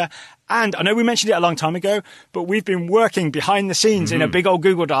future. And I know we mentioned it a long time ago, but we've been working behind the scenes in a big old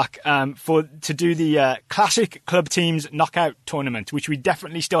Google Doc to do the Classic Club Teams Knockout Tournament, which we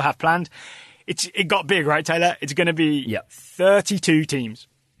definitely still have planned. It got big, right, Taylor? It's going to be 32 teams.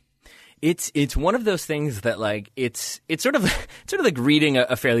 It's one of those things that like it's sort of like reading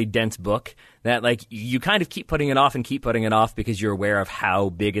a fairly dense book that like you kind of keep putting it off because you're aware of how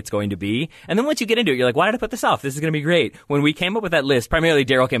big it's going to be. And then once you get into it, you're like, why did I put this off? This is going to be great. When we came up with that list, primarily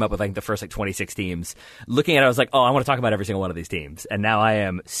Daryl came up with like the first 26 teams. Looking at it, I was like, oh, I want to talk about every single one of these teams. And now I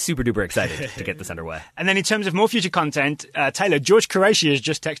am super duper excited to get this underway. And then in terms of more future content, Taylor, George Qureshi has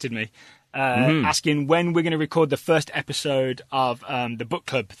just texted me. Asking when we're going to record the first episode of the book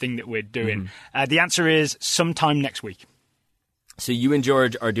club thing that we're doing. The answer is sometime next week. So you and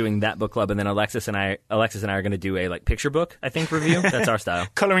George are doing that book club, and then Alexis and I are going to do a like picture book, I think, review. That's our style.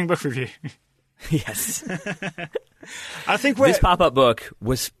 Colouring book review. Yes. I think this pop-up book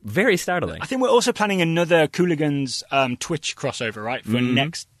was very startling. I think we're also planning another Cooligans Twitch crossover, right, for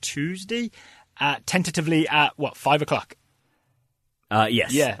next Tuesday, tentatively at 5 o'clock.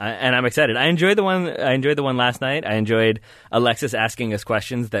 Yes. Yeah. And I'm excited. I enjoyed the one last night. I enjoyed Alexis asking us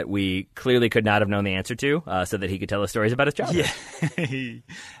questions that we clearly could not have known the answer to, so that he could tell us stories about his childhood.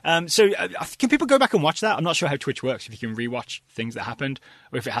 Yeah. So can people go back and watch that? I'm not sure how Twitch works, if you can rewatch things that happened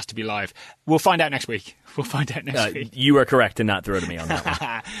or if it has to be live. We'll find out next week. You are correct to not throw to me on that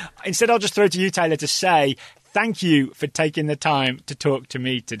one. Instead, I'll just throw to you, Taylor, to say thank you for taking the time to talk to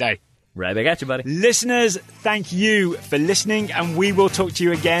me today. Right back at you, buddy. Listeners, thank you for listening, and we will talk to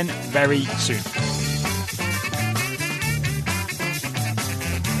you again very soon.